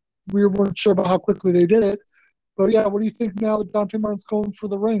we weren't sure about how quickly they did it. But yeah, what do you think now that Dante Martin's going for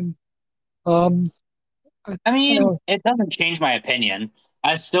the ring? Um I mean, uh, it doesn't change my opinion.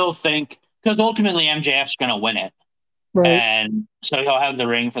 I still think because ultimately MJF's going to win it, right. and so he'll have the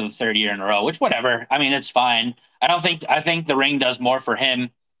ring for the third year in a row. Which, whatever. I mean, it's fine. I think the ring does more for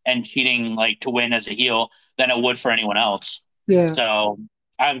him and cheating like to win as a heel than it would for anyone else. Yeah. So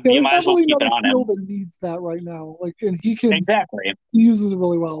Yeah, you there's might not as well really keep it another on heel him. that needs that right now. Like and Exactly. he uses it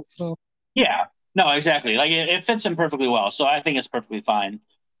really well. So Yeah. No, exactly. Like it fits him perfectly well. So I think it's perfectly fine.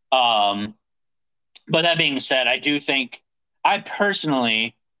 Um, but that being said, I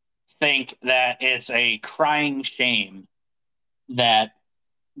personally think that it's a crying shame that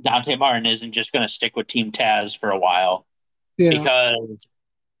Dante Martin isn't just going to stick with Team Taz for a while yeah. because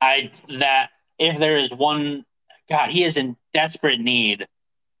I that if there is one God, he is in desperate need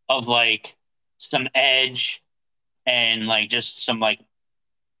of like some edge and like just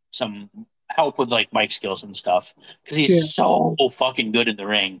some help with like mic skills and stuff because he's Yeah. so fucking good in the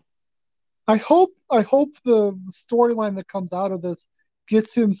ring. I hope the storyline that comes out of this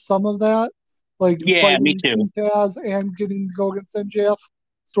gets him some of that, like Yeah, me fighting too. Team Taz and getting to go against MJF,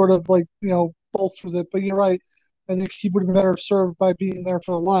 sort of like bolsters it. But you're right. I think he would have been better served by being there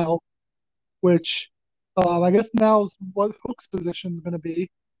for a while, which I guess now is what Hook's position is going to be.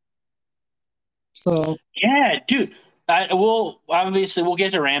 So Yeah, dude. We'll obviously we'll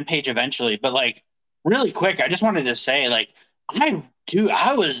get to Rampage eventually, but like really quick, I just wanted to say, like,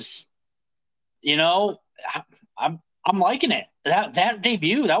 I was, you know, I, I'm liking it. That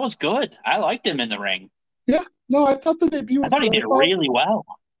debut, that was good. I liked him in the ring. Yeah, no, I thought the debut I was thought he good. did really well.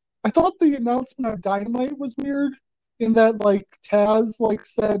 I thought the announcement of Dynamite was weird in that like Taz like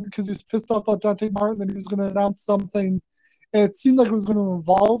said because he was pissed off about Dante Martin that he was going to announce something, and it seemed like it was going to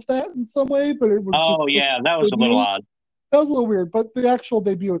involve that in some way, but it was just Oh his yeah, that was a little debut. odd. That was a little weird, but the actual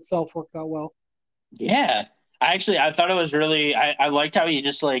debut itself worked out well. Yeah, I thought it was really. I liked how he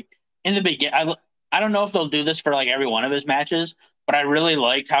just like in the beginning. I don't know if they'll do this for like every one of his matches, but I really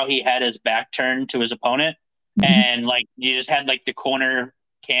liked how he had his back turned to his opponent, Mhm. and like you just had like the corner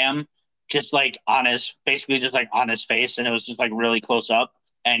cam just like on his basically just like on his face, and it was just like really close up,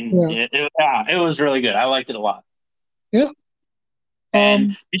 and Yeah, it was really good. I liked it a lot. yeah.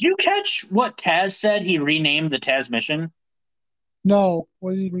 And Um, did you catch what Taz said? He renamed the Taz mission. no,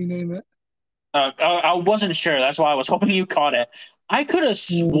 what did he rename it? I wasn't sure. That's why I was hoping you caught it. I could have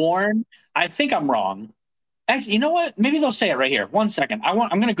Mm, sworn. I think I'm wrong. Actually, you know what? Maybe they'll say it right here. One second. I'm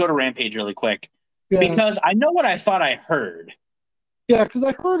going to go to Rampage really quick yeah, because I know what I thought I heard. yeah, because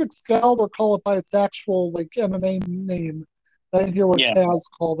I heard Excalibur call it by its actual like MMA name. I didn't hear what Yeah, Taz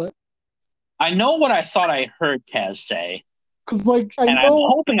called it. I know what I thought I heard Taz say, Because like I and I'm know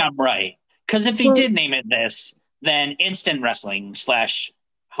hoping I'm right. Because if he for did name it this, then instant wrestling slash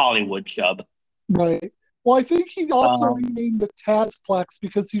Hollywood chub. right. Well, I think he also Um, renamed the Tazplex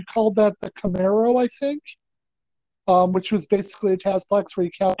because he called that the Camaro, I think, which was basically a Tazplex where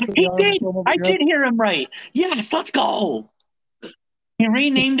you capture the he arm and did. throw them over I your head. did hear him right. Yes, let's go. He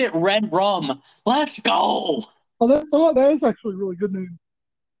renamed it Red Rum. Let's go. That is actually a really good name.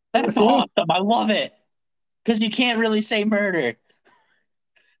 That's Yeah, awesome. I love it because you can't really say murder.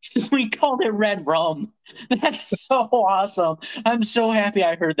 So we called it Red Rum. That's so awesome. I'm so happy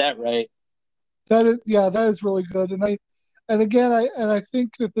I heard that right. that is really good. And again, I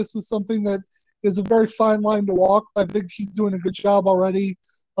think that this is something that is a very fine line to walk. I think he's doing a good job already.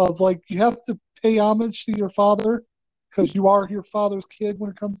 Of like, you have to pay homage to your father because you are your father's kid when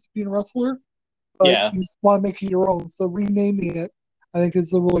it comes to being a wrestler, but Yeah. you want to make it your own. So renaming it, I think,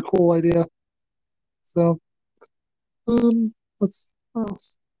 is a really cool idea. So, let's. What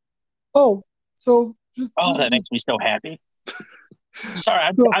else? Oh, so just Oh, this that is makes me so happy.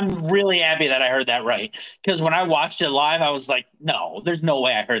 Sorry, so, I'm really happy that I heard that right. Because when I watched it live, I was like, no, there's no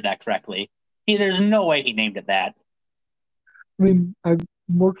way I heard that correctly. There's no way he named it that. I mean, it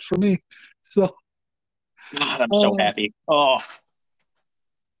works for me. So, God, I'm so uh, happy. Oh,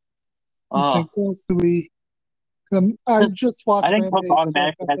 I think oh. what else do we? I just I watched think Hook Rampage, so I've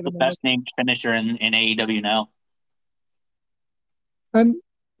automatically got has that the in my head. best named finisher in AEW now. And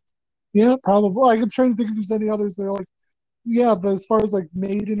yeah, probably. Like, I'm trying to think if there's any others that are like, yeah, but as far as like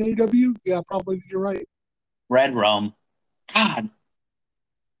made in AW, yeah, probably you're right. Red Rum. God,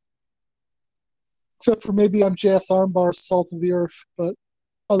 Except for maybe MJF's armbar, Salt of the Earth, but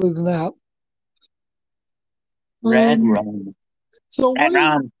other than that, Red um, Rum. so Red what is?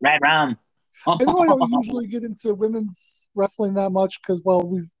 Rum. Red Rum. I know I don't usually get into women's wrestling that much because, well,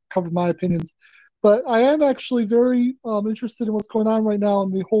 we've covered my opinions, but I am actually very interested in what's going on right now in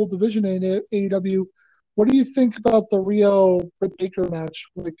the whole division in AEW. What do you think about the Rio Britt Baker match?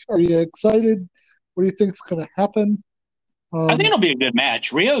 Like, are you excited? What do you think is going to happen? I think Um, it'll be a good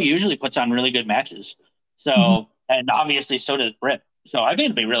match. Rio usually puts on really good matches. mhm, So, and obviously so does Britt. So I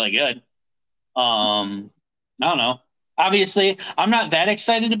think it'll be really good. I don't know. Obviously, I'm not that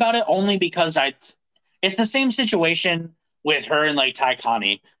excited about it only because it's the same situation with her and like Ty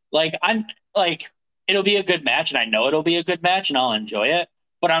Connie. Like I'm like it'll be a good match and I know it'll be a good match and I'll enjoy it,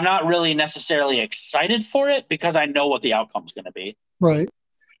 but I'm not really necessarily excited for it because I know what the outcome's going to be. right.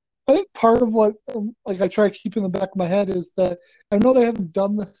 I think part of what like I try to keep in the back of my head is that I know they haven't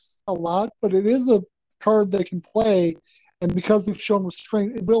done this a lot, but it is a card they can play, and because they've shown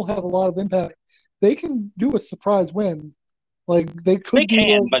restraint, it will have a lot of impact. They can do a surprise win, like they They could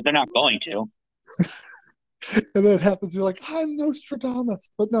can, do but they're not going to. and then it happens. You're like, I'm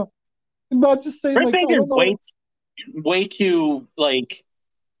Nostradamus, but no. But I'm just saying, Britt like, I Baker's don't know. way too like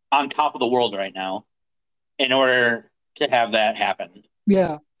on top of the world right now in order to have that happen.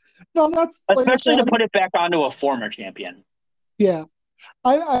 Yeah, no, that's like I said. Especially to put it back onto a former champion. Yeah,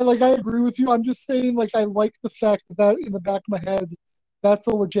 I agree with you. I'm just saying, like, I like the fact that in the back of my head, that's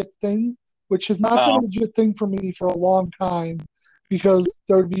a legit thing, which has not been a Oh, legit thing for me for a long time because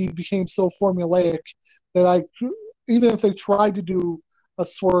WWE became so formulaic that even if they tried to do a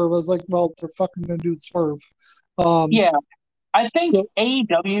swerve, I was like, well, they're fucking gonna do the swerve. Um, yeah. I think so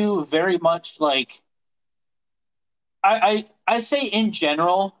AEW very much like I say in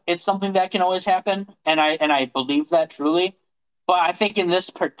general, it's something that can always happen, and I believe that truly. But I think in this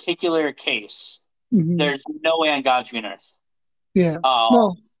particular case, Hmm. there's no way on God's green earth. Yeah. No.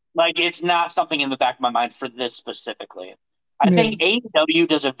 Um, like it's not something in the back of my mind for this specifically. I Yeah. think AEW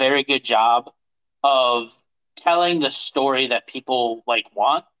does a very good job of telling the story that people like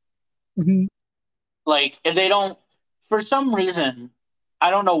want. Hmm. Like if they don't, for some reason,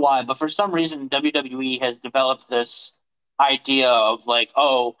 I don't know why, but for some reason WWE has developed this idea of like,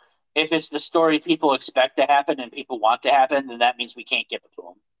 oh, if it's the story people expect to happen and people want to happen, then that means we can't give it to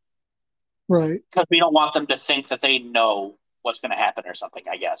them Right. because we don't want them to think that they know what's going to happen or something.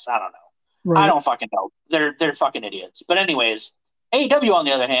 I guess I don't know. I Right. don't fucking know. They're fucking idiots. But anyways, AEW on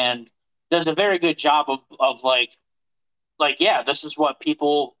the other hand does a very good job of like yeah, this is what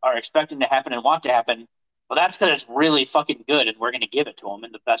people are expecting to happen and want to happen. Well, that's because it's really fucking good, and we're going to give it to them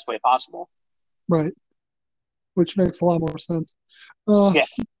in the best way possible. Right. Which makes a lot more sense. Uh, Yeah,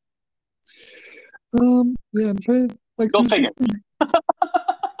 yeah, I'm trying to, like, go figure.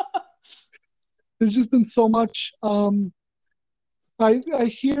 there's just been so much. I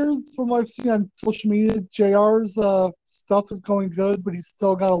hear from what I've seen on social media, JR's stuff is going good, but he's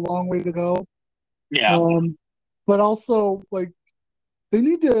still got a long way to go. Yeah. Um, but also, like, they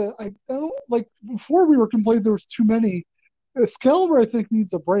need to. I don't like before we were complaining there was too many. Excalibur, I think,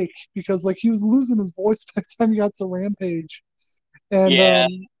 needs a break because like he was losing his voice by the time he got to Rampage, and Yeah.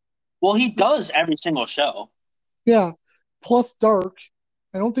 Well, he does every single show. yeah, plus Dark.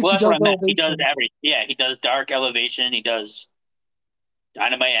 I don't think Well, he that's what I does meant. He does Elevation. every. Yeah, he does Dark Elevation. He does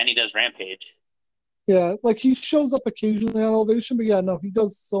Dynamite, and he does Rampage. Yeah, like he shows up occasionally on Elevation, but yeah, no, he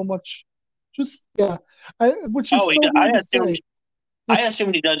does so much. Just yeah, which Oh, is so I weird to assumed. say. I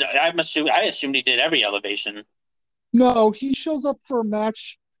assumed he does. I'm assuming. I assumed he did every Elevation. No, he shows up for a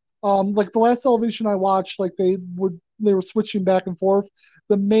match. Like the last Elevation I watched, like they were switching back and forth.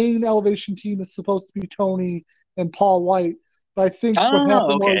 The main Elevation team is supposed to be Tony and Paul White, but I think what Oh,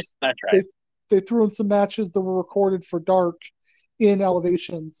 happened okay, was that's right. they they threw in some matches that were recorded for Dark in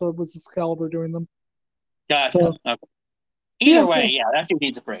Elevation, so it was Excalibur doing them. Gotcha. So Okay. Either yeah, way, yeah, that dude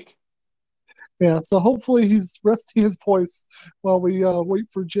needs a break. yeah. So hopefully he's resting his voice while we wait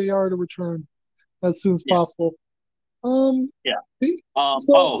for JR to return as soon as Yeah, possible. Um, yeah.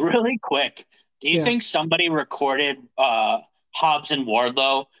 so Oh, really quick. Do you yeah. think somebody recorded Hobbs and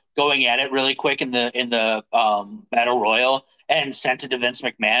Wardlow going at it really quick in the battle royal and sent it to Vince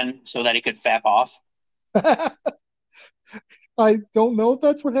McMahon so that he could fap off? I don't know if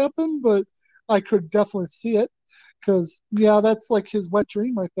that's what happened, but I could definitely see it because yeah, that's like his wet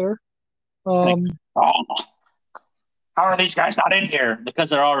dream right there. Like, Um, oh, how are these guys not in here? Because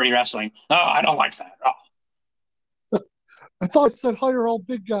they're already wrestling. No, I don't like that. Oh. I thought I said hire all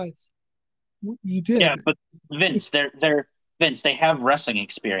big guys. You Yeah, did. but Vince, they're Vince. They have wrestling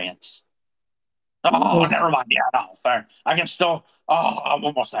experience. Oh, Yeah. never mind. Yeah, no, fair. I can still. Oh, I'm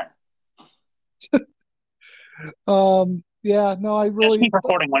almost there. Yeah. No, I Just really keep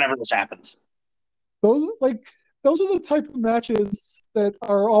recording whenever this happens. those like those are the type of matches that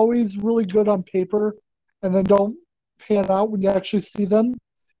are always really good on paper, and then don't pan out when you actually see them.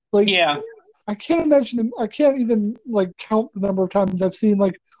 Like Yeah. I can't imagine. I can't even like count the number of times I've seen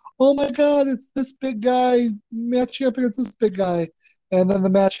like, oh my god, it's this big guy matching up against this big guy, and then the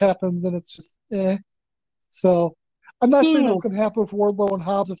match happens and it's just eh. So I'm not saying that's Ooh. going to happen with Wardlow and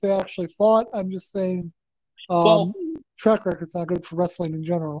Hobbs if they actually fought. I'm just saying um, Well, track record's not good for wrestling in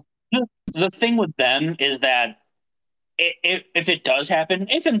general. the thing with them is that if it does happen,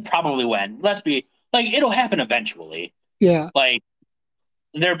 if and probably when, let's be like, it'll happen eventually. Yeah. Like,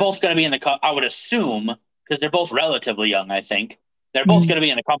 they're both going to be in the, I would assume, because they're both relatively young, I think. They're both Mhm. going to be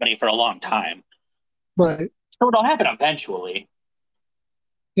in the company for a long time. Right. So it'll happen eventually.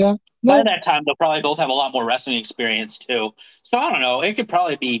 Yeah. By No. that time, they'll probably both have a lot more wrestling experience, too. So I don't know. It could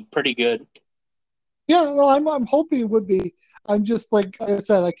probably be pretty good. Yeah. No. I'm hoping it would be. I'm just like I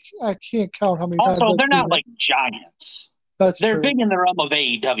said. I can't count how many times Also, I've they're seen not it. like giants. That's They're true. big in the realm of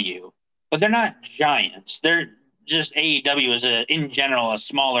AEW, but they're not giants. They're just AEW is in general a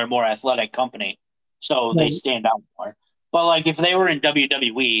smaller, more athletic company, so they Right. stand out more. But like if they were in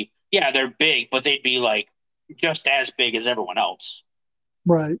WWE, yeah, they're big, but they'd be like just as big as everyone else.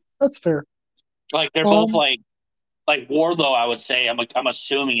 Right. That's fair. Like they're both Um. like Wardlow. I would say I'm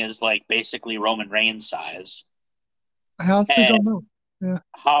assuming is like basically Roman Reigns size, I honestly and don't know. Yeah.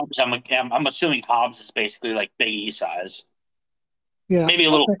 Hobbs. I'm assuming Hobbs is basically like Big E size, Yeah. maybe a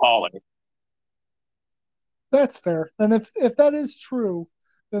little Okay. taller. That's fair. And if that is true,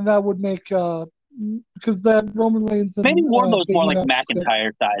 then that would make because that Roman Reigns Maybe and Wardlow's Big more E like match is good.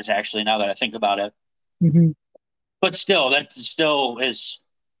 McIntyre size, actually, now that I think about it. Hmm. But still, that still is.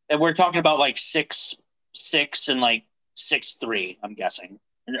 And we're talking about like 6'6" and like 6'3", I'm guessing,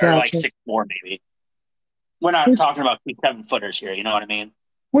 or like Gotcha. 6'4" maybe. We're not Which talking about 7-footers here. You know what I mean?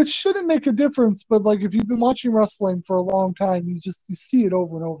 which shouldn't make a difference, but like if you've been watching wrestling for a long time, you see it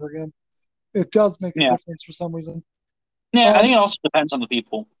over and over again. It does make a Yeah. difference for some reason. Yeah, I Um, think it also depends on the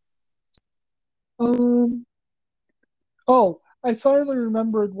people. um, oh, I finally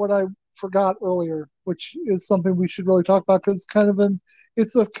remembered what I forgot earlier, which is something we should really talk about because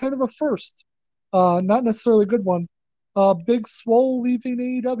it's a kind of a first, not necessarily a good one. Big Swole leaving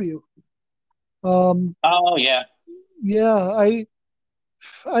AEW. Oh yeah, Yeah,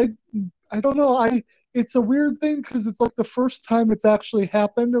 I, I don't know. It's a weird thing because it's like the first time it's actually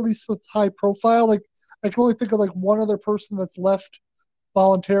happened, at least with high profile. Like I can only think of like one other person that's left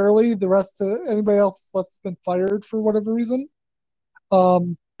voluntarily. The rest, anybody else left's been fired for whatever reason.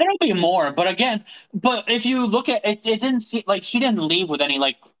 Um, there'll be more. But again, but if you look at it, it didn't seem like she didn't leave with any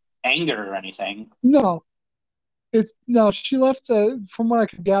like anger or anything. no, it's no. She left from what I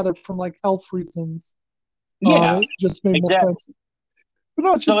could gather from like health reasons. Yeah, It just made more exactly. sense. But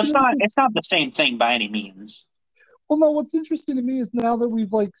no, it's So just interesting. it's not the same thing by any means. Well, no, what's interesting to me is now that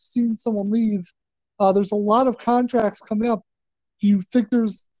we've like seen someone leave, there's a lot of contracts coming up. Do you think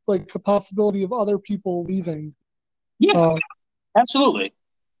there's like a possibility of other people leaving? Yeah, Uh, absolutely.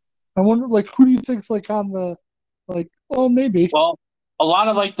 I wonder, like, who do you think's like on the, like, oh, maybe. Well, a lot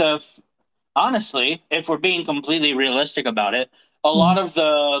of like the honestly, if we're being completely realistic about it, a Mhm. lot of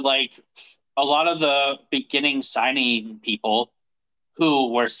the like a lot of the beginning signing people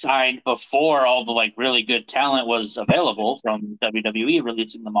who were signed before all the like really good talent was available from WWE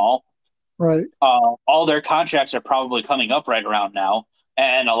releasing them Right. all their contracts are probably coming up right around now,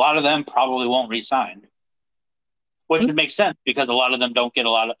 and a lot of them probably won't re-sign, which would make sense because a lot of them don't get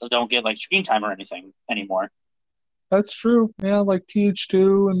like screen time or anything anymore. That's true. Yeah, like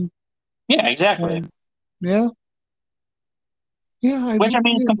TH2 and Yeah, exactly. um, yeah, yeah. Which I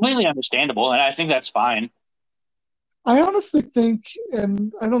mean is completely understandable, and I think that's fine. I honestly think,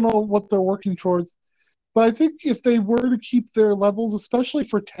 and I don't know what they're working towards, but I think if they were to keep their levels, especially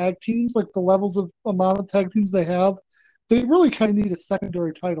for tag teams, like the levels of amount of tag teams they have, they really kind of need a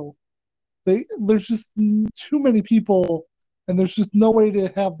secondary title. There's just too many people, and there's just no way to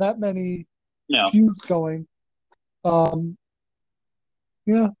have that many No, feuds going. Um,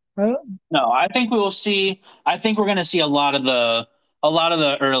 yeah, I, no, I think we will see. I think we're going to see a lot of the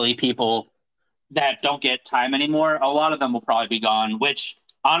early people that don't get time anymore. A lot of them will probably be gone, which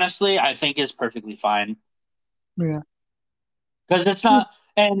honestly I think is perfectly fine yeah, because it's not.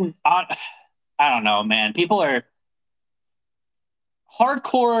 And I don't know, man. People are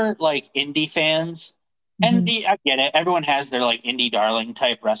hardcore like indie fans, and hmm I get it. Everyone has their like indie darling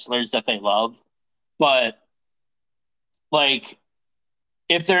type wrestlers that they love, but like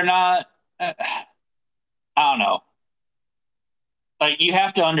if they're not, I don't know. Like you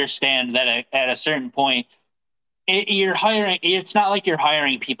have to understand that at a certain point, you're hiring. It's not like you're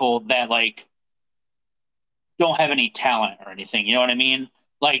hiring people that like don't have any talent or anything. You know what I mean?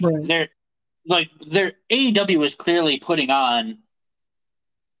 right, Like their AEW is clearly putting on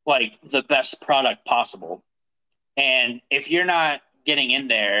like the best product possible. And if you're not getting in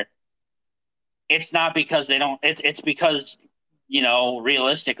there, it's not because they don't. It's because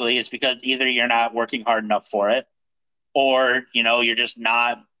realistically, it's because either you're not working hard enough for it, or you're just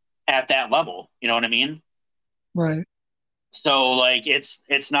not at that level. You know what I mean? right, So like,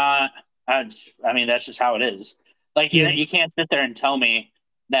 it's not. I mean, that's just how it is. Like yeah, you can't sit there and tell me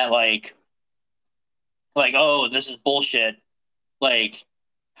that like oh this is bullshit. Like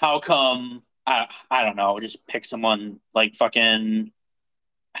how come I don't know, just pick someone like fucking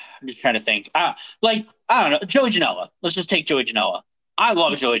I'm just trying to think. Like I don't know, Joey Janela. Let's just take Joey Janela. I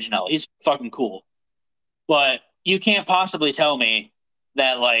love Joey Janela. He's fucking cool. But you can't possibly tell me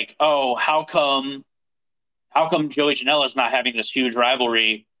that like, oh, how come Joey Janela is not having this huge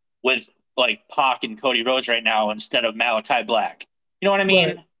rivalry with like Pac and Cody Rhodes right now instead of Malachi Black? You know what I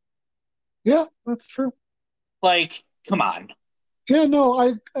right. mean? Yeah, that's true. Like, come on. Yeah, no,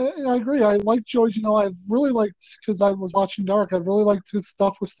 I agree. I like George. I've really liked because I was watching Dark. I really liked his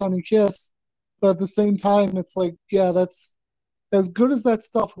stuff with Sonny Kiss, but at the same time, it's like, yeah, that's as good as that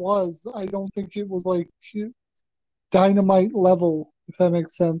stuff was. I don't think it was like dynamite level, if that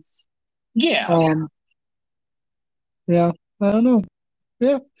makes sense. Yeah. Um, yeah, I don't know.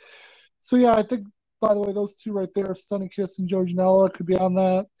 Yeah, so yeah, I think by the way, those two right there, Sonny Kiss and George Nella, could be on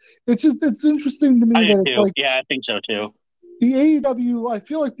that. It's interesting to me I do that it's too. like Yeah, I think so too. the AEW. I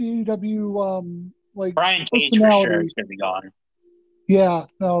feel like the AEW like Brian Cage for sure is personalities. going to be gone. Yeah,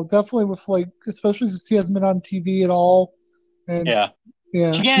 no, definitely with like, especially since he hasn't been on TV at all, and Yeah. yeah,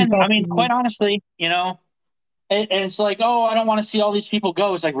 Which he again, I probably mean, quite is. honestly, and it's like, oh, I don't want to see all these people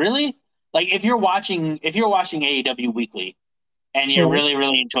go. It's like, really? Like if you're watching AEW weekly and you're Right. really,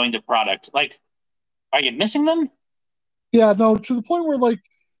 really enjoying the product, like, are you missing them? Yeah, no, to the point where like,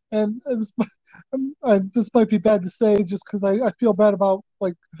 and this might be bad to say just because I feel bad about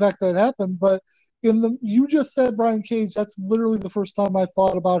like the fact that it happened, but you just said Brian Cage. That's literally the first time I've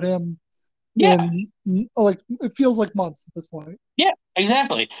thought about him Yeah. in like it feels like months at this point. Yeah,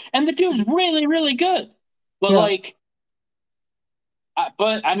 exactly. And the dude's really, really good. But Yeah, like,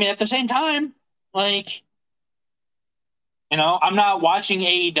 but I mean, at the same time, like, I'm not watching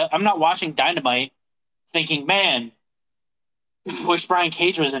AEW. I'm not watching Dynamite thinking, man, wish Brian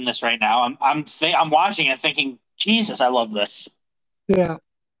Cage was in this right now. I'm watching it thinking, Jesus, I love this. yeah,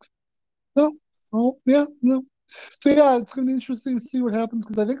 no, oh yeah, no. So yeah, it's gonna be interesting to see what happens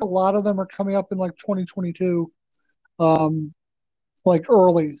because I think a lot of them are coming up in like 2022, um, like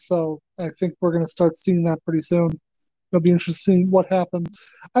early. So I think we're gonna start seeing that pretty soon. It'll be interesting what happens.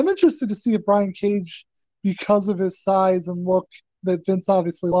 I'm interested to see if Brian Cage, because of his size and look that Vince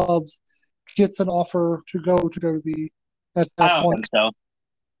obviously loves, gets an offer to go to WWE at I that don't point. think so.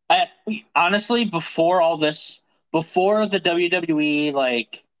 I honestly, before all this, before the WWE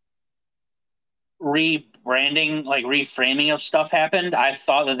like rebranding, like reframing of stuff happened, I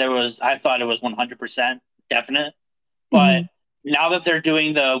thought it was 100% definite. Mhm. But now that they're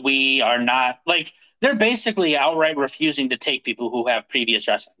doing we are not like they're basically outright refusing to take people who have previous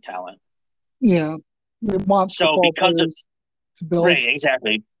wrestling talent. Yeah, they want So football because of players to build. right,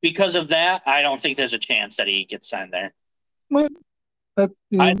 exactly. Because of that, I don't think there's a chance that he gets signed there. Well, that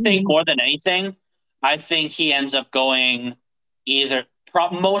I think more than anything, I think he ends up going either.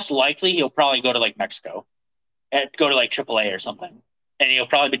 Most likely, he'll probably go to like Mexico and go to like AAA or something, and he'll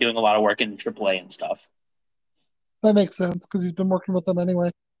probably be doing a lot of work in AAA and stuff. that makes sense because he's been working with them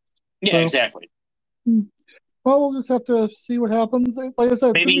anyway. Yeah, So, exactly. well, we'll just have to see what happens. Like I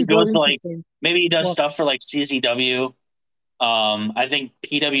said, it's Maybe going to he be very goes to like interesting. maybe he does Well, stuff for like CZW. I think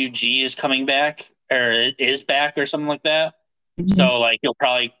PWG is coming back or is back or something like that. mhm. So like he'll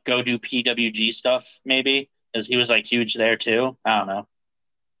probably go do PWG stuff maybe because he was like huge there too. I don't know,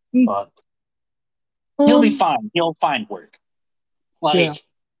 but he'll be um, fine. He'll find work. yeah. Like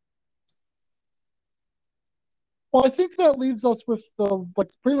Well, I think that leaves us with the like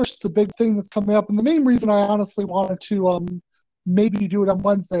pretty much the big thing that's coming up, and the main reason I honestly wanted to maybe do it on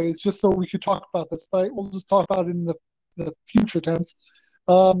Wednesday is just so we could talk about this. But we'll just talk about it in the future tense.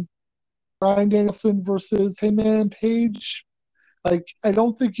 Brian Danielson versus Heyman Page. Like I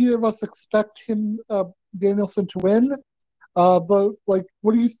don't think either of us expect him Danielson to win. But like,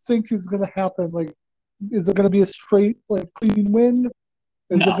 what do you think is going to happen? Like, is it going to be a straight like clean win?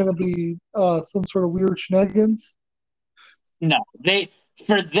 Is it no, going to be some sort of weird shenanigans? no. They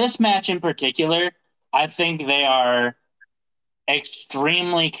for this match in particular, I think they are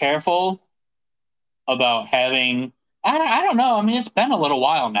extremely careful about having. I don't know. I mean, it's been a little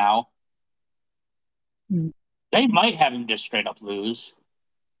while now. Mm. They might have him just straight up lose.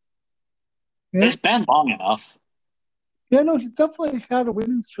 Yeah. It's been long enough. Yeah, no, he's definitely had a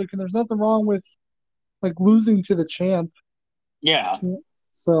winning streak, and there's nothing wrong with like losing to the champ. Yeah, Yeah.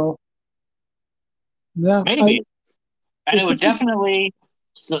 So yeah, maybe. And it's interesting.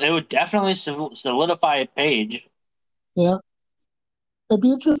 it would definitely solidify a Page. Yeah, it'd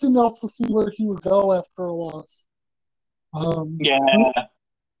be interesting to also see where he would go after a loss. Um, Yeah,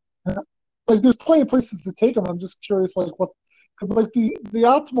 like there's plenty of places to take him. I'm just curious, like what, because like the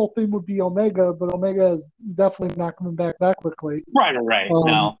optimal thing would be Omega, but Omega is definitely not coming back that quickly. right, right. Um,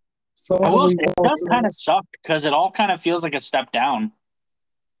 No, so I where do will say we it go does after kind that? of suck because it all kind of feels like a step down.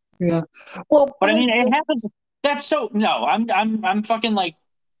 Yeah, well, But I mean, it happens. That's so no. I'm fucking like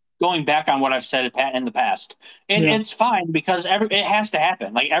going back on what I've said in the past. yeah, It's fine because it has to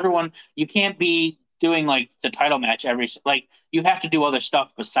happen. Like everyone, you can't be doing like the title match like you have to do other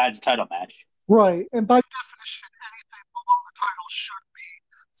stuff besides the title match. right. And by definition, anything below the title should be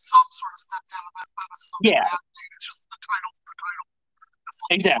some sort of step down. That's not necessarily a Yeah, bad thing. It's just the title, the title. That's the whole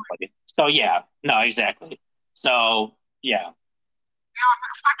point. exactly. So yeah, no, exactly. So So yeah, yeah, I'm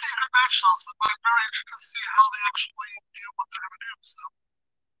expecting a good match though. So I'm very interested to see how they actually do what they're going to do. So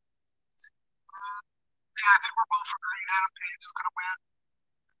yeah, I think we're both agreed Adam Page is going to win.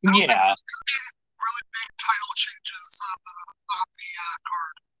 I don't think yeah. there's going to be any really big title changes on the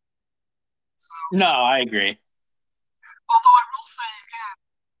card. So No, I agree. although I will say again,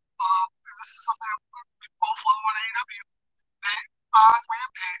 and this is something we both love on AEW. They on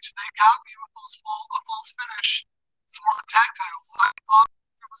Rampage they got me with a false finish for the tag titles. I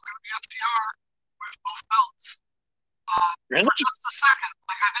Really? for just a second.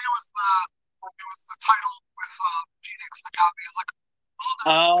 Like I think it was the title with Phoenix that got me. I was like,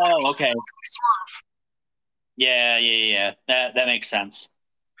 Oh, okay. Swerve. Yeah. That makes sense.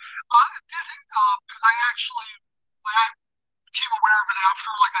 It didn't, because I actually, like, I became aware of it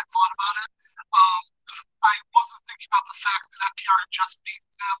after, like, I thought about it. I wasn't thinking about the fact that FTR had just beaten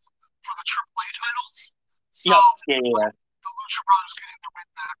them for the AAA titles. So, Yep. Yeah. the Lucha Brothers getting their win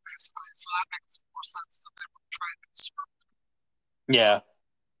back, basically. So that makes more sense than they were trying to do Swerve. Yeah.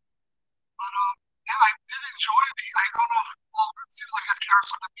 But, yeah, I did enjoy I don't know, well, it seems like FTR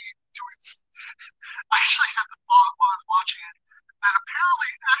is going to be doing, I actually had the thought while I was watching it, that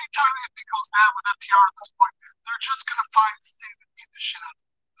apparently anytime anything goes bad with FTR at this point, they're just going to find Sting and beat the shit out of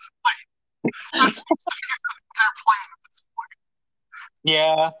him. Like, that seems to be their plan at this point.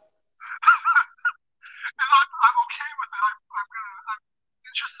 Yeah. And I'm okay with it. I'm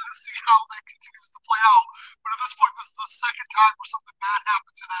interested to see how that continues to play out. But at this point, this is the second time where something bad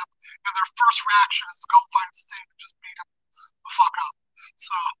happened to them, and their first reaction is to go find Sting and just beat him the fuck up.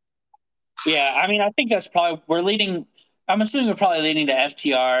 So. Yeah, I mean, I think that's probably I'm assuming we're probably leading to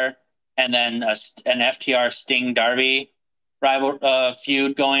FTR and then an FTR Sting Darby rival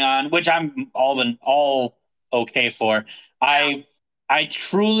feud going on, which I'm all okay for. I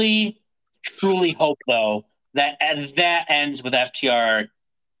truly hope though that that ends with FTR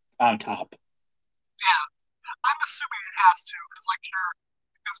on top. Yeah, I'm assuming it has to because like you're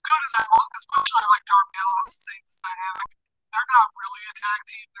as good as as much as I like Darby Allin and Sting's dynamic, they're not really a tag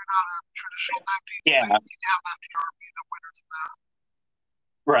team. They're not a traditional tag team. Yeah. So you need to have FTR be the winners of that.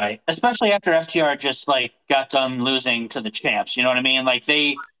 Right. Especially after FTR just like got done losing to the champs. You know what I mean? Like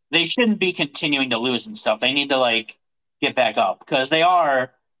they shouldn't be continuing to lose and stuff. They need to like get back up because they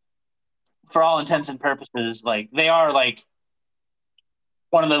are, for all intents and purposes, like they are like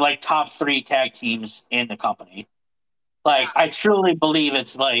one of the like top 3 tag teams in the company. Like I truly believe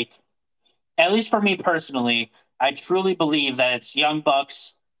it's like, at least for me personally, I truly believe that it's Young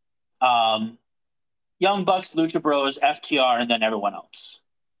Bucks, Lucha Bros, FTR, and then everyone else.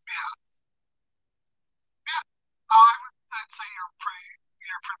 I'd say you're pretty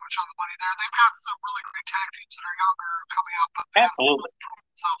much on the money there. They've got some really great tag teams that are younger coming up, but they Absolutely.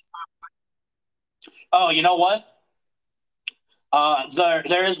 themselves. Oh, you know what?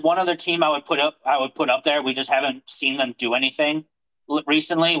 There is one other team I would put up there. We just haven't seen them do anything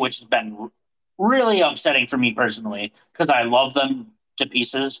recently, which has been really upsetting for me personally because I love them to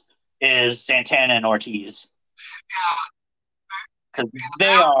pieces. Is Santana and Ortiz? Yeah, because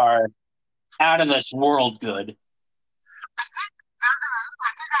they are out of this world good. I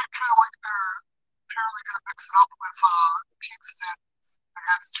think I kind of like they're apparently going to mix it up with Kingston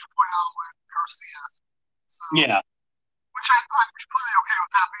against 2.0 and Garcia. So, Yeah. Which I'm completely okay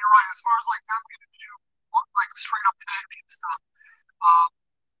with that. But you're right. As far as like them getting to do like straight up tag team stuff,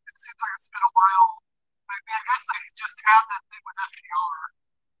 it seems like it's been a while. I mean, I guess they just had that thing with FTR,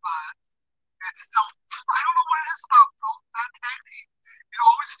 but it's still. I don't know what it is about that tag team. It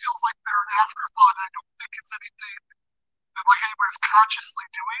always feels like they're an afterthought. I don't think it's anything that like anybody's consciously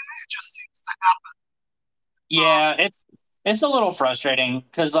doing. It just seems to happen. Yeah, it's a little frustrating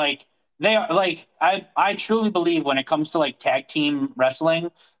because like they are like I truly believe when it comes to like tag team wrestling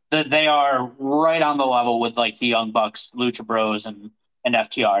that they are right on the level with like the Young Bucks, Lucha Bros, and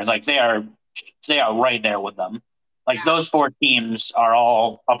FTR. Like they are right there with them. Like those 4 teams are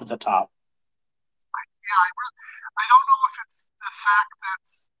all up at the top. Yeah, I don't know if it's the fact that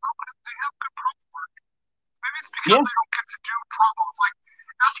they have good promo work. Maybe it's because they don't get to do promos. Like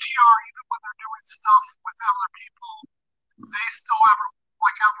FTR, even when they're doing stuff with other people, they still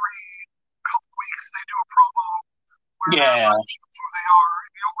every couple weeks they do a promo where they're mentioning who they are,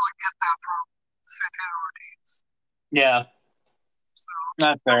 and you don't really get that from Santana Ortiz. Yeah. So,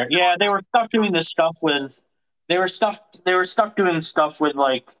 not fair. Yeah, they were stuck doing this stuff with they were stuck doing stuff with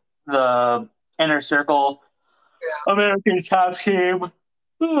like the Inner Circle American Top Team.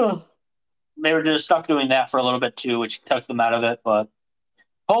 Ugh. They were just stuck doing that for a little bit too, which took them out of it. But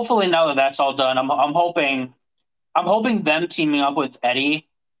hopefully, now that that's all done, I'm hoping them teaming up with Eddie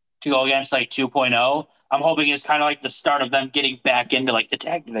to go against like 2.0. I'm hoping it's kind of like the start of them getting back into like the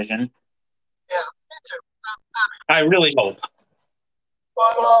tag division. Yeah, me too. I really hope.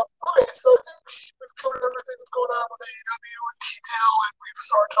 But okay, so I think we've covered everything that's going on with AEW in detail, and we've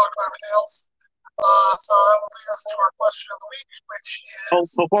started talking about everything else. So that will lead us to our question of the week, which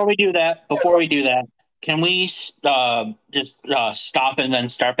is. Before we do that, can we just stop and then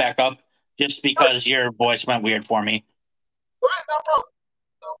start back up? Just because your voice went weird for me. Okay, no problem.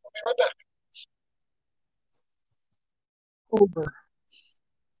 We'll be right back. Over.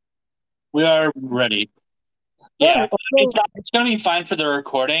 We are ready. Yeah, Right, so it's gonna be fine for the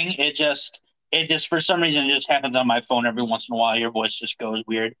recording. It just for some reason it just happens on my phone every once in a while. Your voice just goes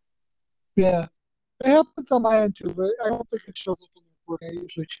weird. yeah, it happens on my end too, but I don't think it shows up in the report. I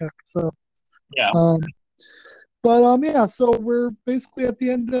usually check. So, Yeah. um, but yeah, so we're basically at the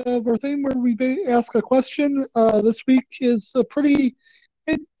end of our thing where we ask a question. This week is a pretty.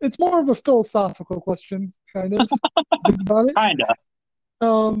 It's more of a philosophical question, kind of. Think about it. Kinda.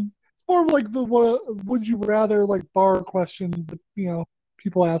 It's more of like the what would you rather like bar questions that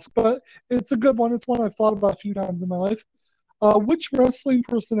people ask, but it's a good one. It's one I've thought about a few times in my life. Which wrestling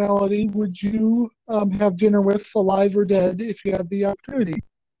personality would you have dinner with, alive or dead, if you had the opportunity?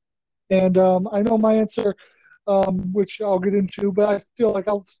 And I know my answer, which I'll get into, but I feel like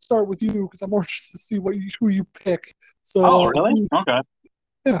I'll start with you because I'm more interested to see who you pick. Oh, So really? Okay.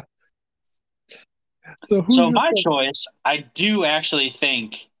 yeah. So who's So your my pick? choice, I do actually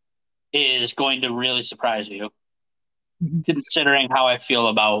think is going to really surprise you, Mhm. considering how I feel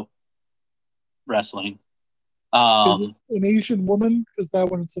about wrestling. Is it Um, an Asian woman? Because that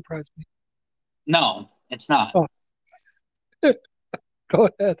wouldn't surprise me. no, it's not. Oh, go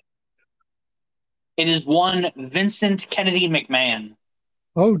ahead. It is one Vincent Kennedy McMahon.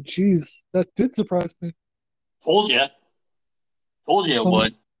 Oh, geez, that did surprise me. Told you, told you it Um,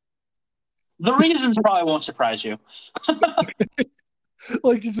 would. The reasons probably won't surprise you.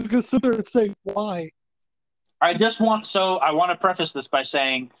 like you're just gonna sit there and say why? I want to preface this by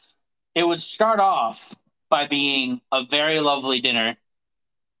saying it would start off by being a very lovely dinner,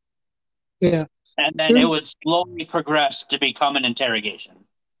 Yeah, and then it there's would slowly progress to become an interrogation.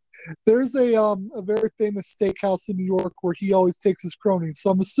 there's a very famous steakhouse in New York where he always takes his cronies.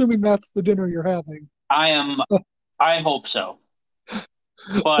 So I'm assuming that's the dinner you're having. I am, I hope so.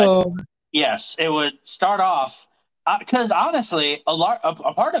 But Um, yes, it would start off because honestly, a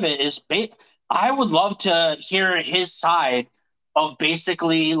part of it is I would love to hear his side of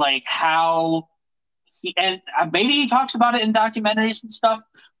basically like how and maybe he talks about it in documentaries and stuff,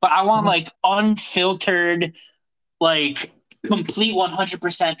 but I want like unfiltered, like complete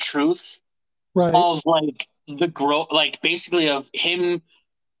 100% truth right, of like the growth, like basically of him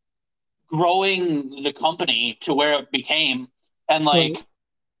growing the company to where it became, and right, like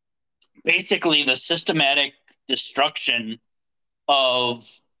basically the systematic destruction of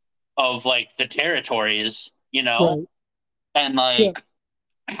like the territories, right. and Yeah, like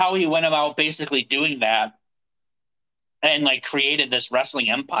how he went about basically doing that and like created this wrestling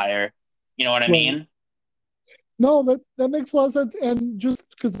empire. You know what I right. mean? No, that makes a lot of sense. And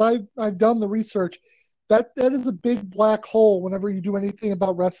just because I've done the research, that is a big black hole whenever you do anything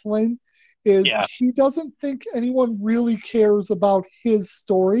about wrestling, is Yeah. he doesn't think anyone really cares about his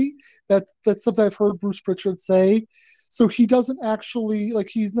story. That's something I've heard Bruce Pritchard say. So he doesn't actually like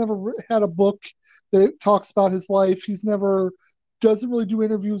he's never had a book that talks about his life. He's never doesn't really do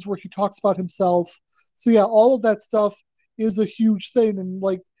interviews where he talks about himself. So yeah, all of that stuff is a huge thing. And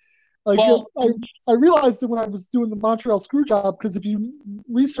like Well, I realized that when I was doing the Montreal Screw Job, because if you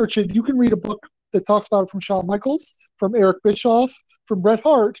research it, you can read a book that talks about it from Shawn Michaels, from Eric Bischoff, from Bret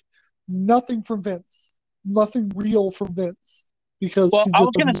Hart. Nothing from Vince. Nothing real from Vince because well, he's I was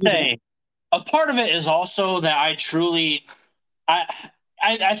just a gonna media. say a part of it is also that I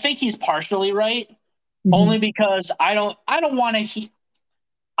I think he's partially right, Mm-hmm. only because I don't want to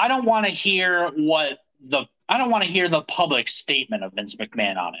I don't want to hear I don't want to hear the public statement of Vince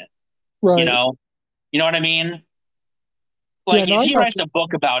McMahon on it. You Right. know, you know what I mean? Yeah. Like No, if I he got writes you. a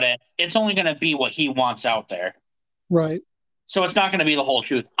book about it, it's only going to be what he wants out there. Right. So it's not going to be the whole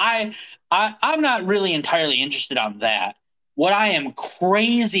truth. I'm not really entirely interested on that. What I am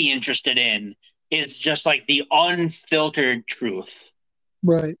crazy interested in is just like the unfiltered truth.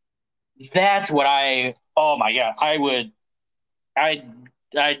 Right. That's what I oh my god, I'd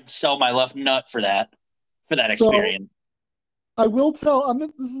I'd sell my left nut for that So experience. I will tell.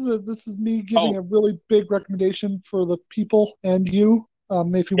 This is me Oh, giving a really big recommendation for the people and you,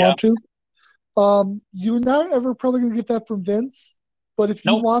 if you yeah. want to. You're not ever probably going to get that from Vince, but if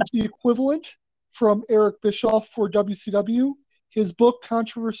you Nope. want the equivalent from Eric Bischoff for WCW, his book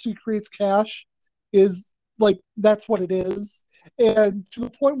Controversy Creates Cash is like that's what it is, and to the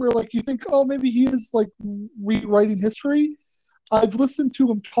point where like you think, oh, maybe he is like rewriting history. I've listened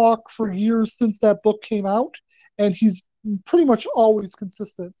to him talk for years since that book came out, and he's pretty much always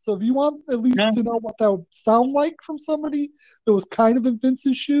consistent. So if you want at least No. to know what that would sound like from somebody that was kind of in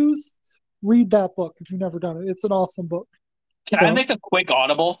Vince's shoes, read that book if you've never done it. It's an awesome book. Can I So make a quick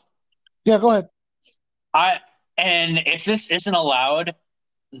audible? yeah, go ahead. I and if this isn't allowed,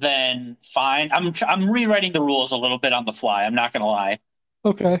 then fine. I'm rewriting the rules a little bit on the fly. I'm not gonna lie.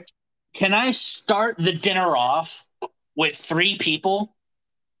 Okay. Can I start the dinner off with 3 people,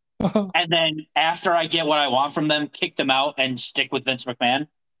 and then after I get what I want from them, kick them out and stick with Vince McMahon?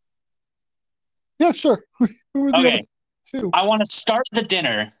 Yeah, sure. Who were the other Okay. two? I want to start the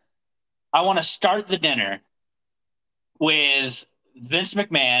dinner. I want to start the dinner with Vince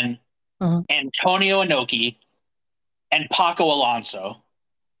McMahon, Uh-huh. Antonio Inoki, and Paco Alonso.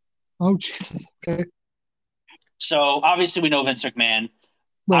 Oh, Jesus. Okay. So obviously we know Vince McMahon.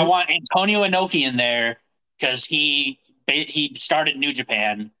 I Right. want Antonio Inoki in there because he started New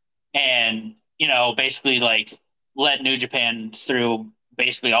Japan, and basically like led New Japan through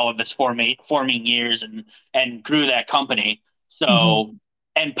basically all of its forming years, and grew that company. Hmm. So,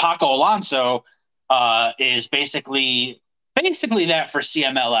 and Paco Alonso is basically that for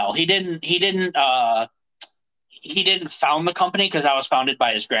CMLL. He didn't found the company because that was founded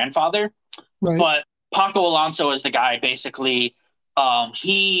by his grandfather, Right. but Paco Alonso is the guy. Basically,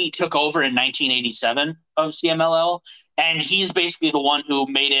 he took over in 1987 of CMLL, and he's basically the one who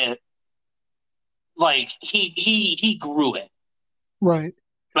made it. Like he grew it. Right.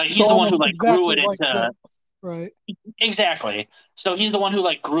 Like So he's the one who almost like grew exactly it like into. Vince. Right. Exactly. So he's the one who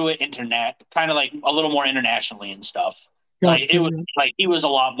like grew it internet, kind of like a little more internationally and stuff. Like Gotcha. it was Yeah. like he was a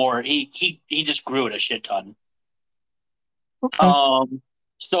lot more. He just grew it a shit ton. Okay. Um,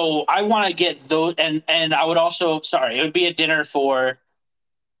 so I want to get those, and I would also, sorry, it would be a dinner for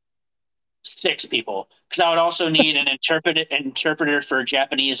 6 people because I would also need an interpreter for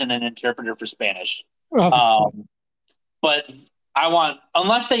Japanese and an interpreter for Spanish. Obviously. Um, but I want,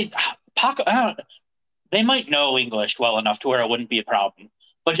 unless Paco, they might know English well enough to where it wouldn't be a problem.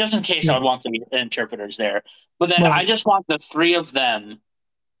 But just in case, I Yeah. would want the interpreters there. But then I Right. just want the 3 of them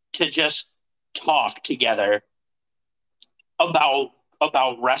to just talk together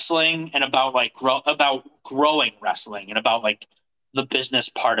about wrestling, and about like about growing wrestling, and about like the business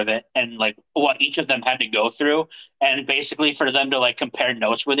part of it, and like what each of them had to go through, and basically for them to like compare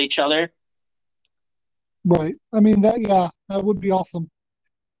notes with each other, Right. I mean that. Yeah, that would be awesome.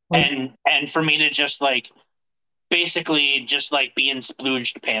 Like. and for me to just like basically just like be in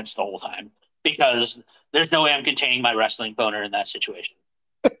splooged pants the whole time, because there's no way I'm containing my wrestling boner in that situation.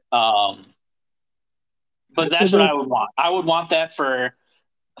 Um, but that's what The, I would want. I would want that for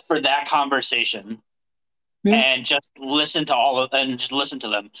that conversation, yeah. and just listen to all of and just listen to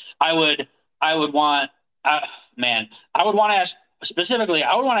them. I would I would want man, I would want to ask specifically.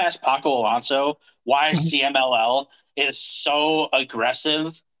 I would want to ask Paco Alonso why Mhm. CMLL is so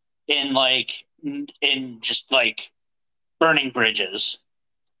aggressive in just like burning bridges.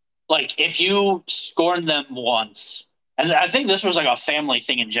 Like if you scorn them once, and I think this was like a family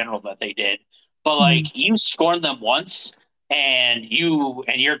thing in general that they did, but Mhm. like you scorn them once, and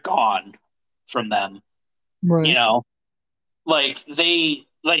you're gone from them. You Right. know, like the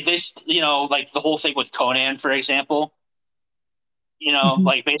whole thing with Conan, for example. Hmm.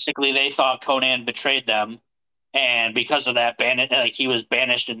 Like basically they thought Conan betrayed them, and because of that, he was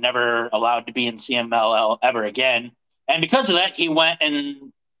banished and never allowed to be in CMLL ever again. And because of that, he went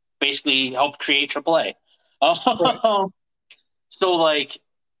and basically helped create AAA. Right. So like,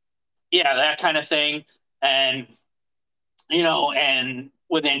 yeah, that kind of thing, and and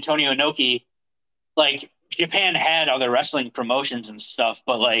with Antonio Inoki, like Japan had other wrestling promotions and stuff,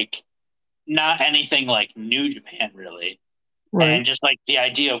 but like not anything like New Japan really. Right. And just like the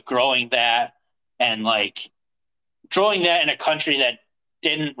idea of growing that, and like growing that in a country that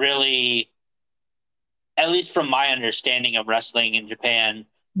didn't really, at least from my understanding of wrestling in Japan,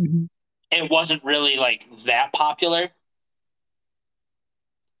 Hmm. it wasn't really like that popular,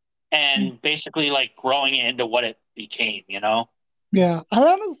 and basically like growing it into what it became. Yeah. I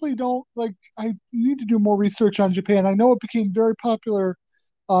honestly don't like. I need to do more research on Japan. I know it became very popular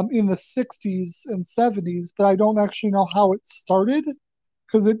in the '60s and '70s, but I don't actually know how it started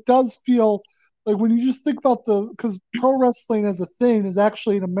because it does feel like when you just think about because pro wrestling as a thing is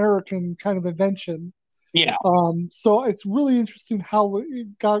actually an American kind of invention. Yeah, So it's really interesting how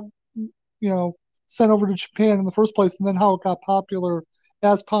it got, sent over to Japan in the first place, and then how it got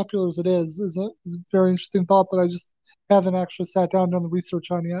as popular as it is a very interesting thought that I just haven't actually sat down and done the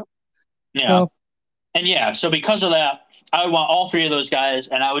research on yet. yeah. So, And yeah, so because of that, I would want all 3 of those guys,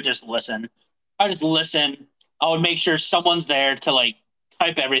 and I would just listen. I would just listen. I would make sure someone's there to like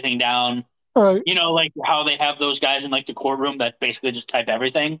type everything down. all right, Like how they have those guys in like the courtroom that basically just type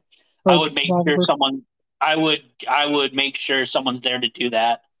everything. all I right, the would make sure stenographer. someone. I would make sure someone's there to do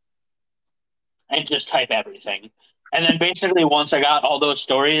that, and just type everything. And then basically once I got all those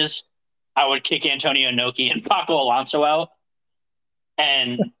stories, I would kick Antonio Inoki and Paco Alonso out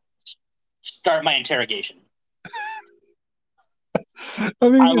and start my interrogation. I I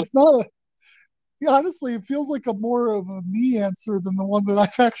mean, would, it's not a. Yeah, honestly, it feels like a more of a me answer than the one that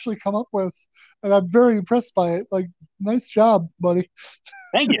I've actually come up with, and I'm very impressed by it. Like, nice job, buddy.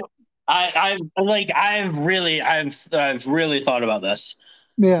 thank you. I've really thought about this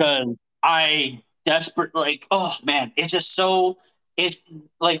Yeah, because I desperate like oh man, it's just so it's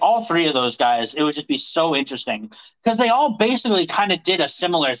like all three of those guys. It would just be so interesting because they all basically kind of did a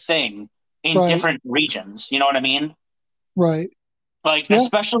similar thing in right, different regions. You know what I mean? right. Like Yeah,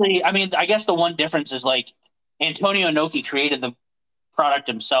 especially, I mean, I guess the one difference is like Antonio Inoki created the product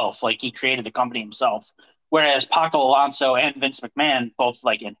himself, like he created the company himself, whereas Paco Alonso and Vince McMahon both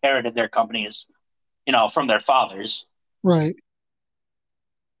like inherited their companies, from their fathers. right.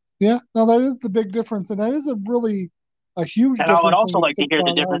 Yeah, no, that is the big difference, and that is a huge And I would difference when also you like to think hear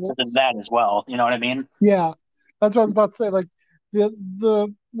the about how it differences in works. that as well. You know what I mean? Yeah, that's what I was about to say. Like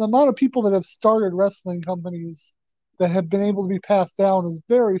the amount of people that have started wrestling companies that have been able to be passed down is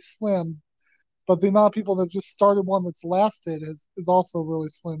very slim, but the amount of people that just started one that's lasted is also really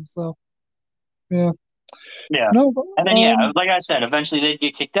slim. So yeah, Yeah. no, And then yeah, like I said, eventually they'd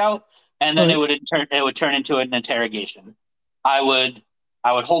get kicked out, and then right. it would turn into an interrogation. I would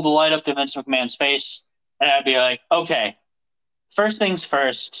I would hold the light up to Vince McMahon's face, and I'd be like, okay, first things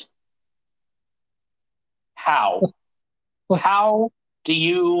first, how how do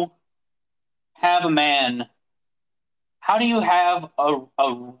you have a man? How do you have a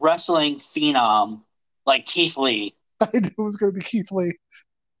wrestling phenom like Keith Lee, I knew it was going to be Keith Lee.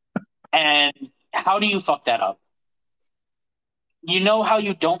 and how do you fuck that up? You know how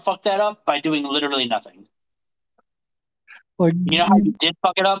you don't fuck that up by doing literally nothing. Like You know how you did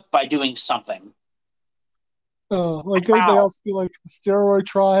fuck it up by doing something. like anybody How? else be like the steroid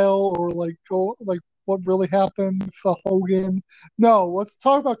trial or like go like what really happened with Hogan. No, let's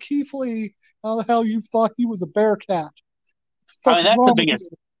talk about Keith Lee. How the hell you thought he was a bear cat? What the I fuck mean, is that's the wrong with you?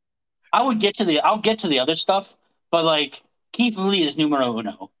 biggest. I'll get to the other stuff, but like Keith Lee is numero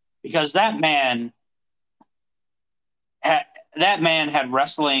uno because had, that man had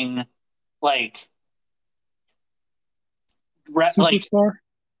wrestling like like Superstar?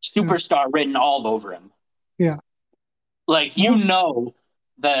 Yeah. superstar written all over him. Yeah. Like No,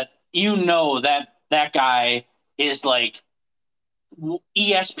 that guy is like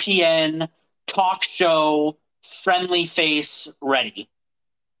ESPN talk show friendly face ready.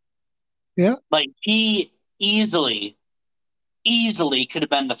 yeah. Like he easily could have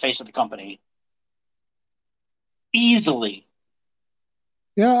been the face of the company. Easily.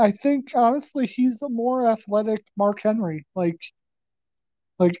 Yeah, I think honestly he's a more athletic Mark Henry.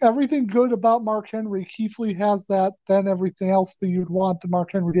 Like everything good about Mark Henry, Keith Lee has that, then everything else that you'd want that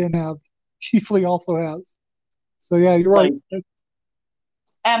Mark Henry didn't have, Keith Lee also has. So yeah, you're right. Like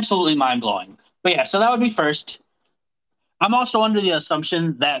absolutely mind blowing. But yeah, so that would be first. I'm also under the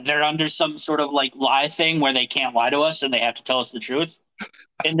assumption that they're under some sort of like lie thing where they can't lie to us and they have to tell us the truth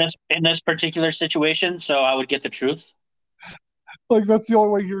in this particular situation. So I would get the truth. Like that's the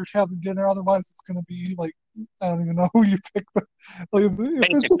only way you're having dinner. Otherwise, it's going to be like I don't even know who you pick. But like if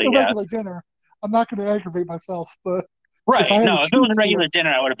it's just Basically, a yeah. regular dinner, I'm not going to aggravate myself. But if I Right. had to No, if it was choose a for regular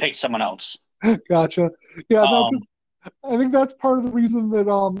dinner, I would have picked someone else. it, gotcha. Yeah, no, Um, because I think that's part of the reason that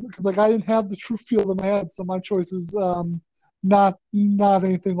because like I didn't have the true field in my head, so my choice is not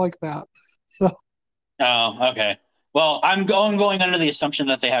anything like that. So oh, okay. Well, going under the assumption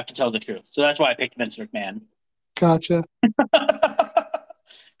that they have to tell the truth. So that's why I picked Vince McMahon. gotcha,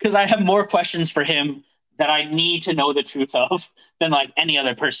 Because I have more questions for him that I need to know the truth of than like any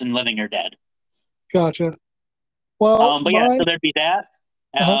other person living or dead. gotcha. Well, But yeah, my so there'd be that.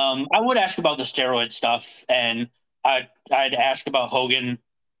 uh I would ask about the steroid stuff, and I'd ask about Hogan.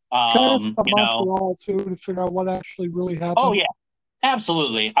 can I ask about You know, Montreal too to figure out what actually really oh happened? yeah,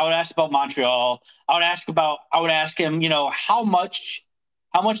 absolutely. I would ask about Montreal. I would ask him, how much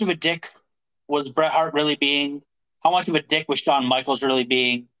of a dick was Bret Hart really being? How much of a dick was Shawn Michaels really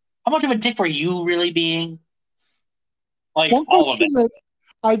being? How much of a dick were you really being? Like One all of it. question that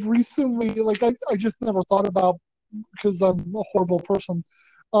I've recently, like, I just never thought about because I'm a horrible person.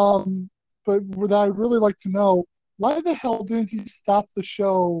 Um, but what I'd really like to know, why the hell didn't he stop the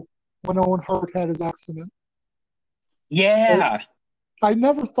show when Owen Hart had his accident? Like, Yeah, I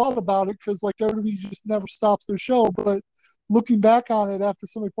never thought about it because, like, WWE just never stops their show. But looking back on it after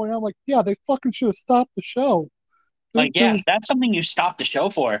somebody pointed out, I'm like, yeah, they fucking should have stopped the show. like There yeah, was, that's something you stop the show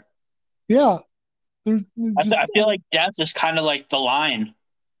for. yeah, there's I just, feel like death is kind of like the line.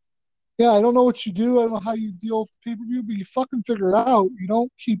 yeah, I don't know what you do. I don't know how you deal with the pay per view, but you fucking figure it out. You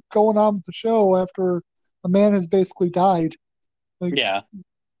don't keep going on with the show after a man has basically died. Like, Yeah.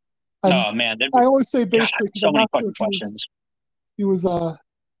 I'm, Oh man, there'd I be always say God, basically because so I'm many not sure fucking if he was, questions. he was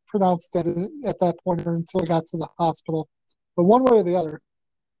pronounced dead at that point or until I got to the hospital. But one way or the other.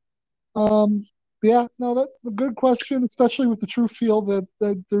 Yeah, no, that's a good question, especially with the true field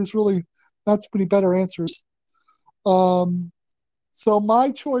that there's really not too many better answers. So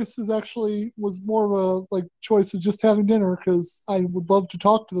my choice was more of a like choice of just having dinner because I would love to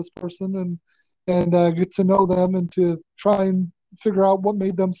talk to this person and get to know them and to try and figure out what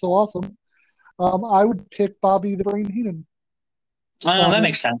made them so awesome. I would pick Bobby the Brain Heenan. That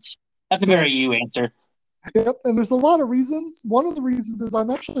makes sense. That's a very you answer. Yep, and there's a lot of reasons. One of the reasons is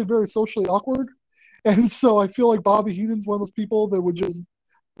I'm actually very socially awkward, and so I feel like Bobby Heenan's one of those people that would just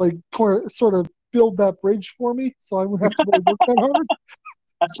like sort of build that bridge for me, so I wouldn't have to really work that hard.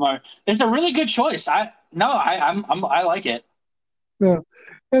 That's smart. It's a really good choice. I like it. Yeah,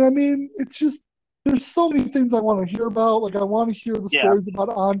 and I mean, it's just there's so many things I want to hear about. Like I want to hear the stories about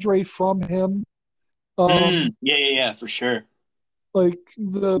Andre from him. Yeah, for sure. Like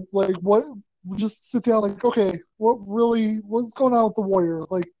what just sit down like okay what's going on with the Warrior,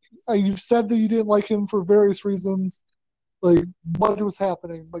 like you said that you didn't like him for various reasons, like what was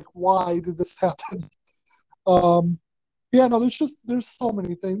happening, like why did this happen. Yeah, no, there's so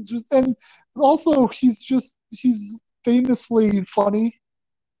many things, and also he's famously funny,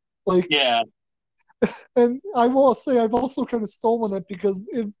 like yeah. And I will say I've also kind of stolen it because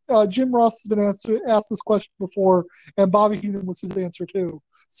Jim Ross has been asked this question before, and Bobby Heenan was his answer too.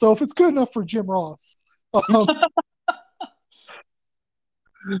 So if it's good enough for Jim Ross,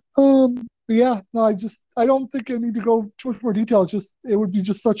 yeah, no, I don't think I need to go too much more detail. It's just it would be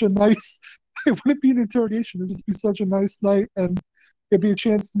just such a nice. It wouldn't be an interrogation. It'd just be such a nice night, and it'd be a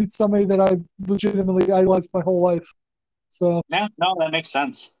chance to meet somebody that I've legitimately idolized my whole life. So yeah, no, that makes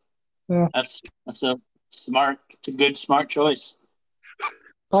sense. Yeah, that's a smart. It's a good smart choice.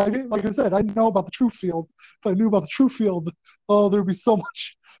 Like I said, I know about the true field. If I knew about the true field, oh, there'd be so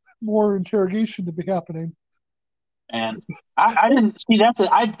much more interrogation to be happening. And I didn't see that's it.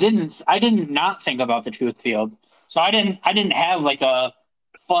 I didn't not think about the truth field. So I didn't have like a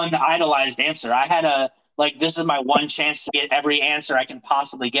fun idolized answer. I had a like this is my one chance to get every answer I can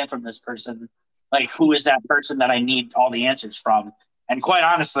possibly get from this person. Like who is that person that I need all the answers from? And quite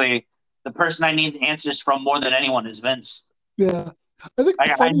honestly, the person I need the answers from more than anyone is Vince. Yeah, I think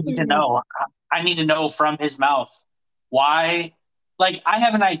I need to know. I need to know from his mouth why. Like I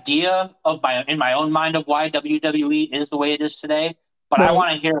have an idea in my own mind of why WWE is the way it is today, but I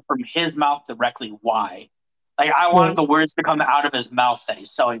want to hear from his mouth directly why. Like I want the words to come out of his mouth that he's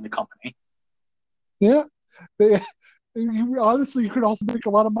selling the company. Yeah, honestly, you could also make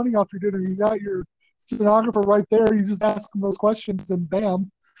a lot of money off your dinner. You got your stenographer right there. You just ask them those questions, and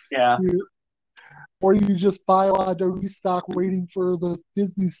bam. Yeah. Or you just buy a lot of WWE stock waiting for the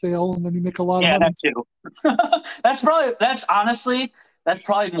Disney sale, and then you make a lot of money. Yeah, that too. That's honestly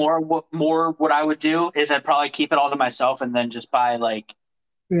more what I would do is I'd probably keep it all to myself and then just buy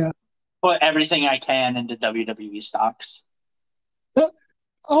put everything I can into WWE stocks.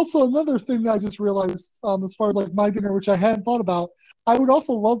 Also, another thing that I just realized, as far as like my dinner, which I hadn't thought about, I would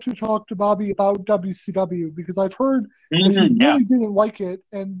also love to talk to Bobby about WCW because I've heard that he really didn't like it,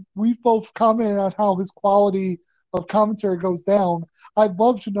 and we've both commented on how his quality of commentary goes down. I'd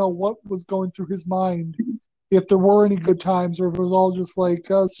love to know what was going through his mind, if there were any good times, or if it was all just like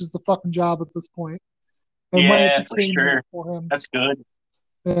it's just a fucking job at this point. And yeah, for sure. For him. That's good.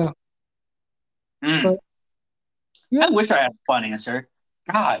 Yeah. But, yeah. I wish I had a fun answer.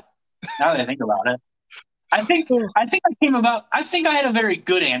 God, now that I think about it, I think I had a very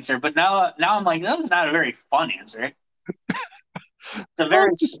good answer, but now I'm like, that was not a very fun answer. It's a very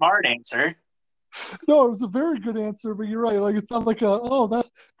smart answer. No, it was a very good answer, but you're right. Like it's not like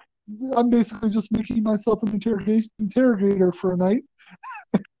I'm basically just making myself an interrogator for a night.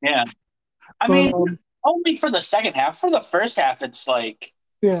 Yeah, I mean, only for the second half. For the first half, it's like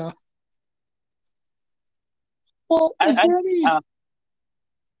yeah. Well, is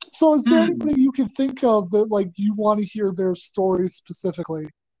there anybody you can think of that like you want to hear their story specifically?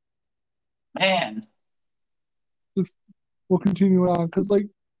 Man, we'll continue on because like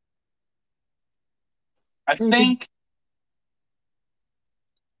I think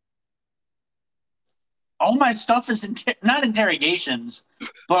all my stuff is not interrogations,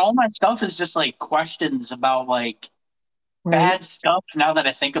 but all my stuff is just like questions about like bad stuff. Now that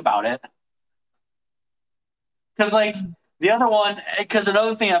I think about it, because like the other one, because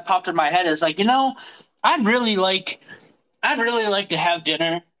another thing that popped in my head is like I'd really like to have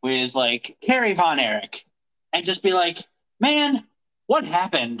dinner with like Kerry Von Erich and just be like, man, what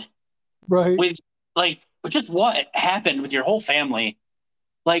happened? Right. With like just what happened with your whole family?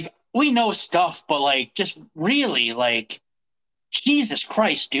 Like we know stuff, but like just really like Jesus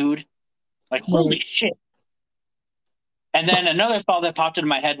Christ, dude. Like, holy Right. shit. And then another thought that popped into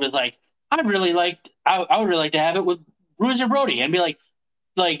my head was like, I would really like to have it with Bruiser Brody and be like,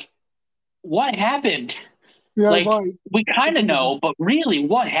 what happened? Yeah, Like, right. we kind of know, but really,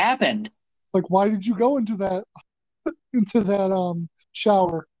 what happened? Like, why did you go into that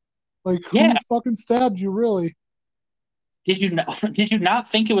shower? Like, Yeah. who fucking stabbed you, really? Did you not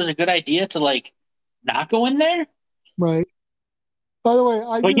think it was a good idea to like not go in there? Right. By the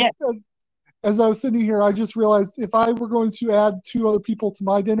way, But yeah, as I was sitting here, I just realized if I were going to add two other people to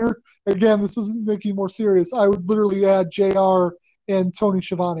my dinner, again, this isn't making it more serious. I would literally add JR and Tony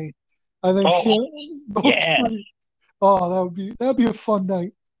Schiavone. I think oh those yeah, three. Oh, that'd be a fun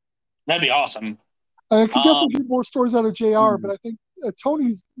night. that'd be awesome. I could Um, definitely get more stories out of JR, but hmm. I think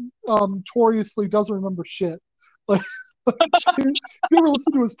Tony's notoriously doesn't remember shit. Like, if you ever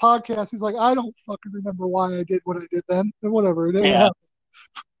listen to his podcast, he's like, I don't fucking remember why I did what I did then, and whatever it Yeah, happened.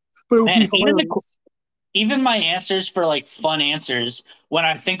 But it would be man, hilarious. even my answers for like fun answers when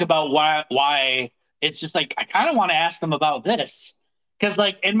I think about why it's just like I kind of want to ask them about this because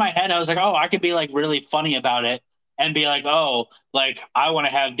like in my head I was like, oh, I could be like really funny about it and be like, oh, like I want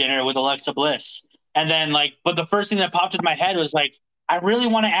to have dinner with Alexa Bliss, and then like, but the first thing that popped in my head was like, I really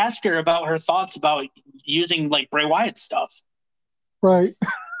want to ask her about her thoughts about using like Bray Wyatt stuff. Right.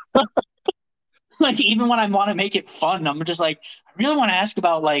 Like even when I want to make it fun, I'm just like, I really want to ask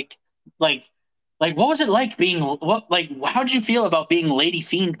about like like what was it like being what like how did you feel about being Lady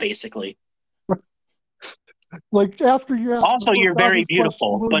Fiend basically? Like after you ask the Also, most you're very obvious question,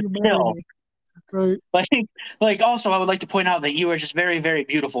 beautiful, will but you marry still, me? Right. like like also I would like to point out that you are just very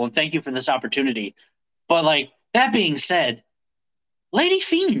beautiful and thank you for this opportunity. But like that being said, Lady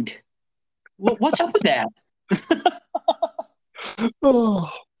Fiend, what's up with that? Oh,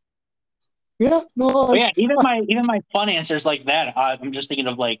 yeah. No, But yeah, even my fun answers like that, I'm just thinking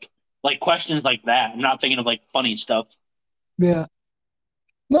of like questions like that. I'm not thinking of like funny stuff. yeah.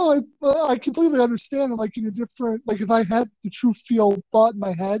 No, I completely understand. Like in a different, like if I had the true feel thought in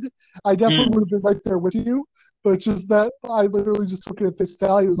my head, I definitely Hmm. would have been right there with you. But it's just that I literally just took it at face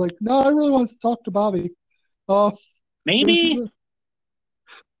value. It was like, no, I really want to talk to Bobby. Uh, this is Maybe. a,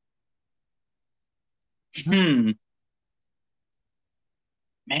 Hmm.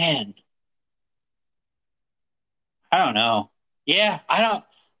 Man, I don't know. Yeah, I don't.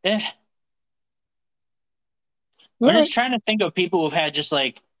 Eh. all I'm right. just trying to think of people who've had just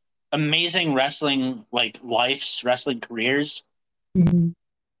like amazing wrestling like lives, wrestling careers. Mhm.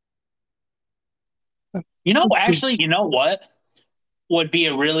 Let's see. Actually, you know what would be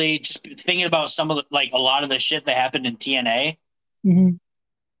a really just thinking about some of the, like a lot of the shit that happened in TNA. Hmm.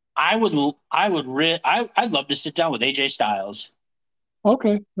 I'd love to sit down with AJ Styles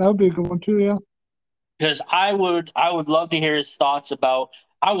Okay, that would be a good one too. Yeah. because I would love to hear his thoughts about.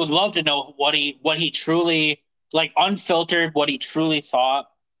 I would love to know what he truly like unfiltered what he truly thought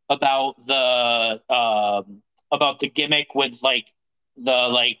about the gimmick with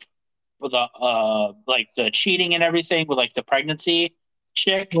the cheating and everything with like the pregnancy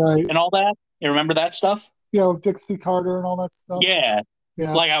chick Right. and all that. You remember that stuff? Yeah, with Dixie Carter and all that stuff. Yeah.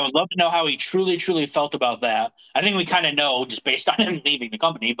 Yeah. Like I would love to know how he truly felt about that. I think we kind of know just based on him leaving the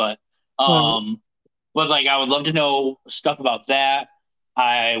company, Right. but like I would love to know stuff about that.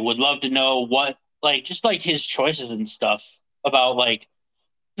 I would love to know what like just like his choices and stuff about like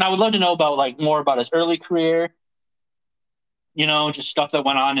and I would love to know about like more about his early career, just stuff that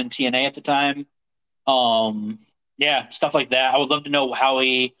went on in TNA at the time. Um yeah, stuff like that. I would love to know how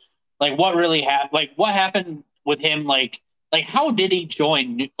he like what really happened like what happened with him like how did he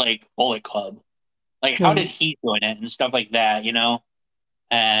join like Bullet Club? Like how Right. did he join it and stuff like that?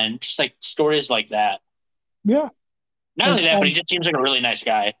 And just like stories like that. Yeah. Not Like only that, but he just seems like a really nice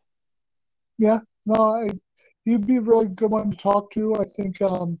guy. yeah. No, he'd be a really good one to talk to. I think,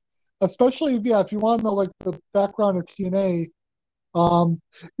 especially if you want to know like the background of TNA.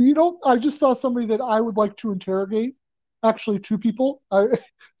 I just thought somebody that I would like to interrogate. Actually, two people,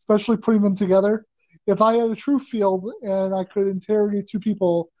 especially putting them together. If I had a true field and I could interrogate two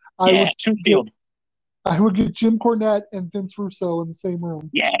people, I Yeah, would get Truefield. I would get Jim Cornette and Vince Russo in the same room,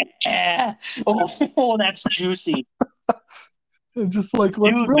 Yeah. Oh, that's juicy. and just like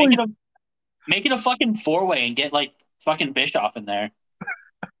let's Dude, make really. it a make it a fucking four-way and get like fucking Bischoff in there.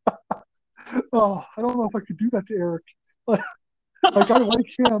 Oh, I don't know if I could do that to Eric. Like I like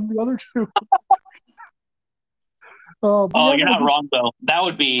him. The other two. But Oh, yeah, you're no, not just wrong though.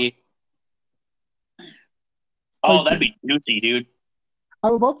 like That'd be juicy, dude.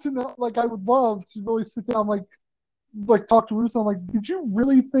 I would love to know. Like I would love to really sit down. Like like talked to Russo. I'm like, did you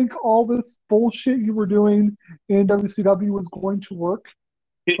really think all this bullshit you were doing in WCW was going to work?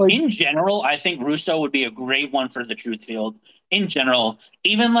 Like, In general, I think Russo would be a great one for the truth field. In general,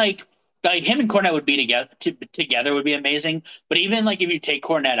 even like him and Cornette would be together would be amazing. But even like if you take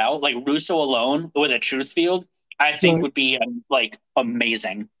Cornette out, like Russo alone with a truth field, I think right, would be like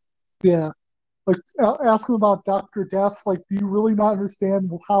amazing. yeah. Like, ask him about Dr. Death. Like, do you really not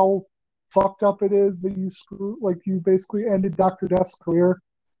understand how fucked up it is that you basically ended Dr. Death's career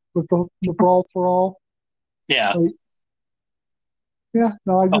with the Brawl for All? Yeah. Like, yeah,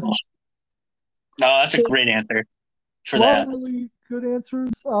 no, I Oh, just, no, that's a great answer for a lot of that. really good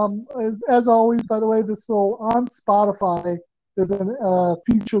answers. As always, by the way, this will on Spotify. There's a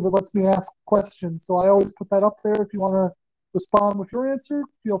feature that lets me ask questions, so I always put that up there. If you want to respond with your answer,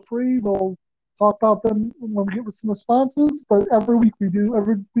 feel free. We'll talk about them when we get with some responses. But every week we do.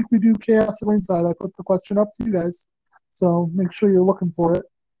 Every week we do Chaos at Ringside. I put the question up to you guys, so make sure you're looking for it.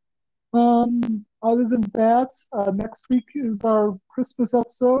 Other than that, next week is our Christmas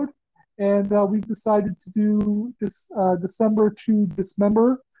episode, and we've decided to do this December to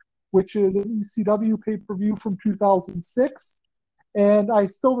Dismember, which is an ECW pay per view from 2006. And I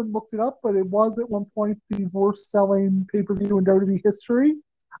still haven't looked it up, but it was at one point the worst selling pay per view in WWE history.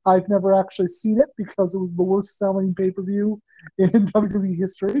 I've never actually seen it because it was the worst selling pay per view in WWE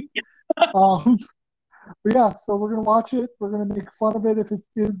history. Um, but yeah, so we're gonna watch it. We're gonna make fun of it if it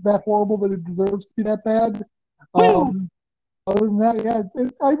is that horrible that it deserves to be that bad. Woo! Other than that, yeah,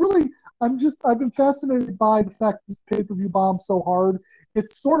 I've been fascinated by the fact this pay per view bombed so hard.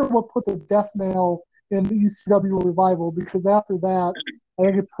 It's sort of what put the death nail in the ECW revival because after that, I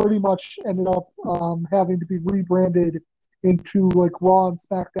think it pretty much ended up having to be rebranded into like Raw and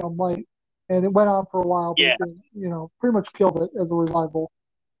SmackDown Light, and it went on for a while, but Yeah, it did, pretty much killed it as a revival.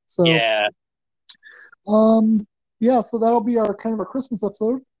 So yeah, yeah, so that'll be our kind of a Christmas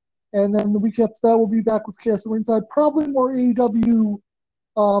episode. And then the week after that, we'll be back with Chaos and Ringside, probably more AEW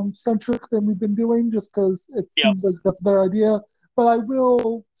centric than we've been doing, just because it yep, seems like that's a better idea. But I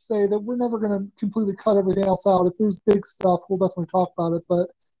will say that we're never going to completely cut everything else out. If there's big stuff, we'll definitely talk about it. But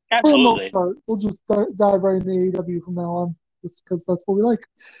for the most absolutely. part, we'll just dive right into AEW from now on, just because that's what we like.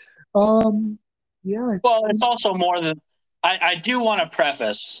 Um, yeah, I Well, it's think, also more than I do want to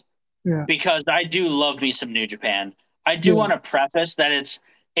preface yeah, because I do love me some New Japan. I do yeah, want to preface that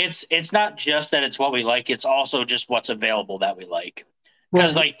it's not just that it's what we like, it's also just what's available that we like.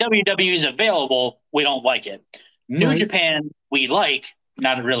 Because right, like WWE is available, we don't like it. New right, Japan, we like,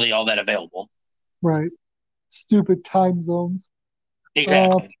 not really all that available. right. Stupid time zones. Uh,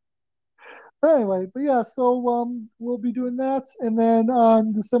 Exactly. Anyway, but yeah, so we'll be doing that, and then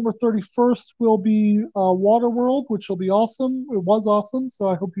on December 31st will be Waterworld, which will be awesome. It was awesome, so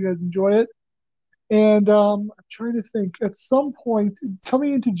I hope you guys enjoy it. And I'm trying to think. At some point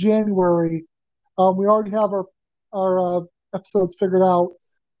coming into January, we already have our episodes figured out.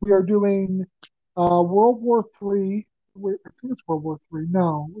 We are doing World War III. Wait, I think it's World War III.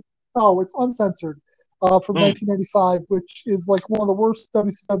 No, oh, it's uncensored from Mm. 1995, which is like one of the worst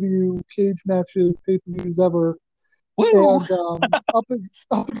WCW cage matches pay per views ever. Woo! And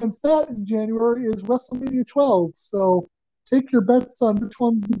up against that in January is WrestleMania 12. So take your bets on which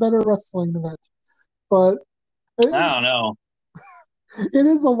one's the better wrestling event. But I it, don't know. it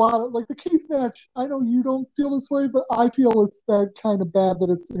is a lot of like the cage match. I know you don't feel this way, but I feel it's that kind of bad that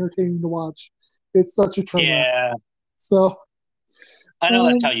it's entertaining to watch. It's such a train wreck. Yeah, So, I know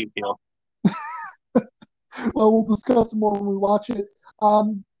that's how um, you feel. well, we'll discuss more when we watch it.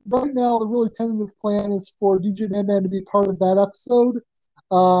 Right now, the really tentative plan is for DJ Madman to be part of that episode.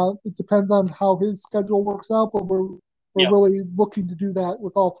 It depends on how his schedule works out, but we're Yep. really looking to do that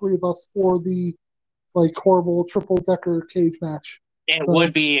with all three of us for the like horrible triple decker cage match. It So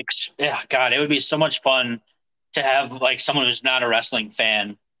would be, God, it would be so much fun to have like someone who's not a wrestling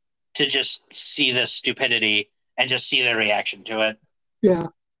fan to just see this stupidity and just see their reaction to it. yeah,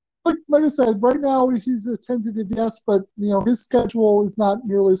 like I said, right now he's a tentative yes, but his schedule is not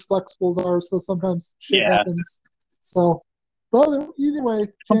nearly as flexible as ours, so sometimes shit Yeah, happens. So, but either way,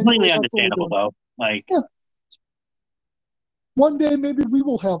 January completely that's what we're understandable doing. though. Like, Yeah, one day maybe we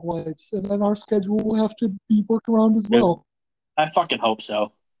will have lives, and then our schedule will have to be worked around as dude, well. I fucking hope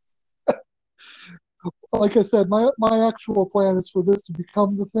so. Like I said, my actual plan is for this to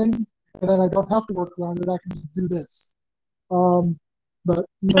become the thing, and then I don't have to work around it. I can just do this. Um, but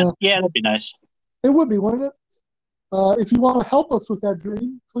Yeah, that'd be nice. it would be, wouldn't it? If you want to help us with that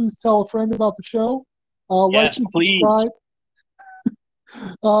dream, please tell a friend about the show. Like Yes, and please. subscribe.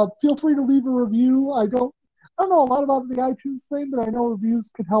 Feel free to leave a review. I don't know a lot about the iTunes thing, but I know reviews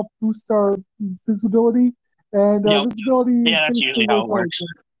can help boost our visibility. and Yep. visibility is Yeah, that's basically usually what how it it's always works.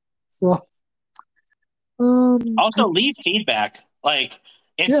 been. So, Also, leave feedback. Like,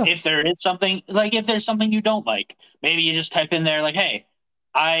 yeah, if there is something, like if there's something you don't like, maybe you just type in there like, "Hey,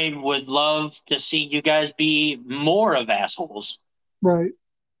 I would love to see you guys be more of assholes." right.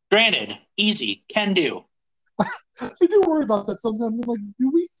 Granted, easy, can do. I do worry about that sometimes. I'm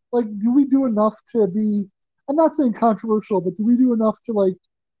do we do enough to be? I'm not saying controversial, but do we do enough to like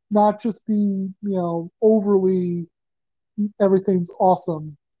not just be overly everything's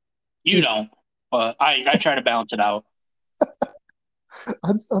awesome? You don't, but I try to balance it out.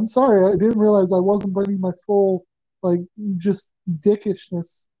 I'm sorry, I didn't realize I wasn't bringing my full like just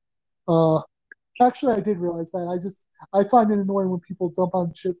dickishness. Uh, Actually, I did realize that. I find it annoying when people dump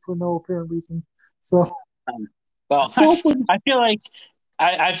on shit for no apparent reason. So Well, so hopefully, I feel like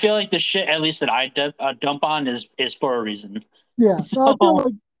I feel like the shit at least that dump on is for a reason. yeah. No, So I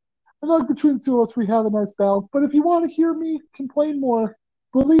feel like between the two of us we have a nice balance. But if you want to hear me complain more,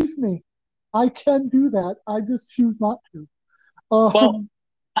 believe me, I can do that. I just choose not to. well, Um,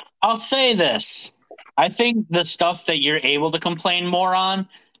 I'll say this. I think the stuff that you're able to complain more on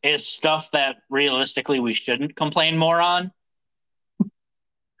is stuff that realistically we shouldn't complain more on. like,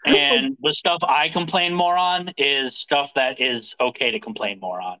 And the stuff I complain more on is stuff that is okay to complain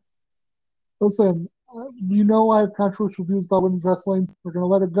more on. listen, I have controversial views about women's wrestling. We're gonna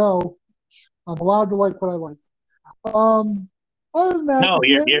let it go. I'm allowed to like what I like. Um, Other than that, No, if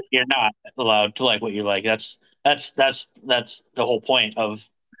you have, you're not allowed to like what you like. That's the whole point of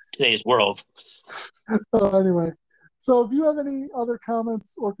today's world. anyway, so if you have any other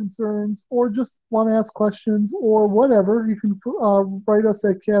comments or concerns, or just want to ask questions or whatever, you can write us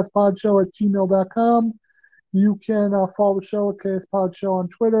at chaospodshow@gmail.com. You can follow the show at Chaos Pod Show on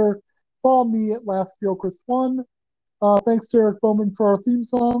Twitter. Follow me at Last Gilchrist One. Thanks to Eric Bowman for our theme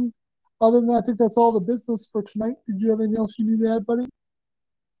song. Other than that, I think that's all the business for tonight. Did you have anything else you need to add, buddy?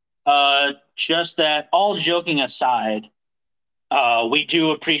 Just that, all joking aside, we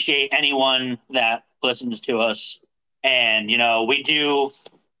do appreciate anyone that listens to us, and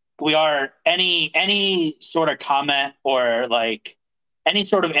we are any sort of comment or like any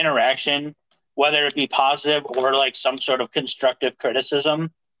sort of interaction, whether it be positive or like some sort of constructive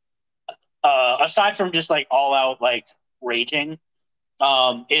criticism, aside from just like all out like raging,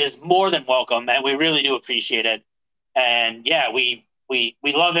 is more than welcome, and we really do appreciate it. And yeah, we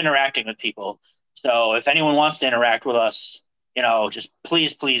love interacting with people. So if anyone wants to interact with us, just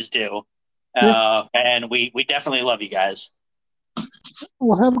please do. Yeah. And we definitely love you guys.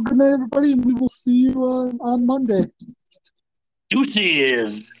 Well, have a good night, everybody, and we will see you on Monday.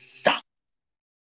 Deuces.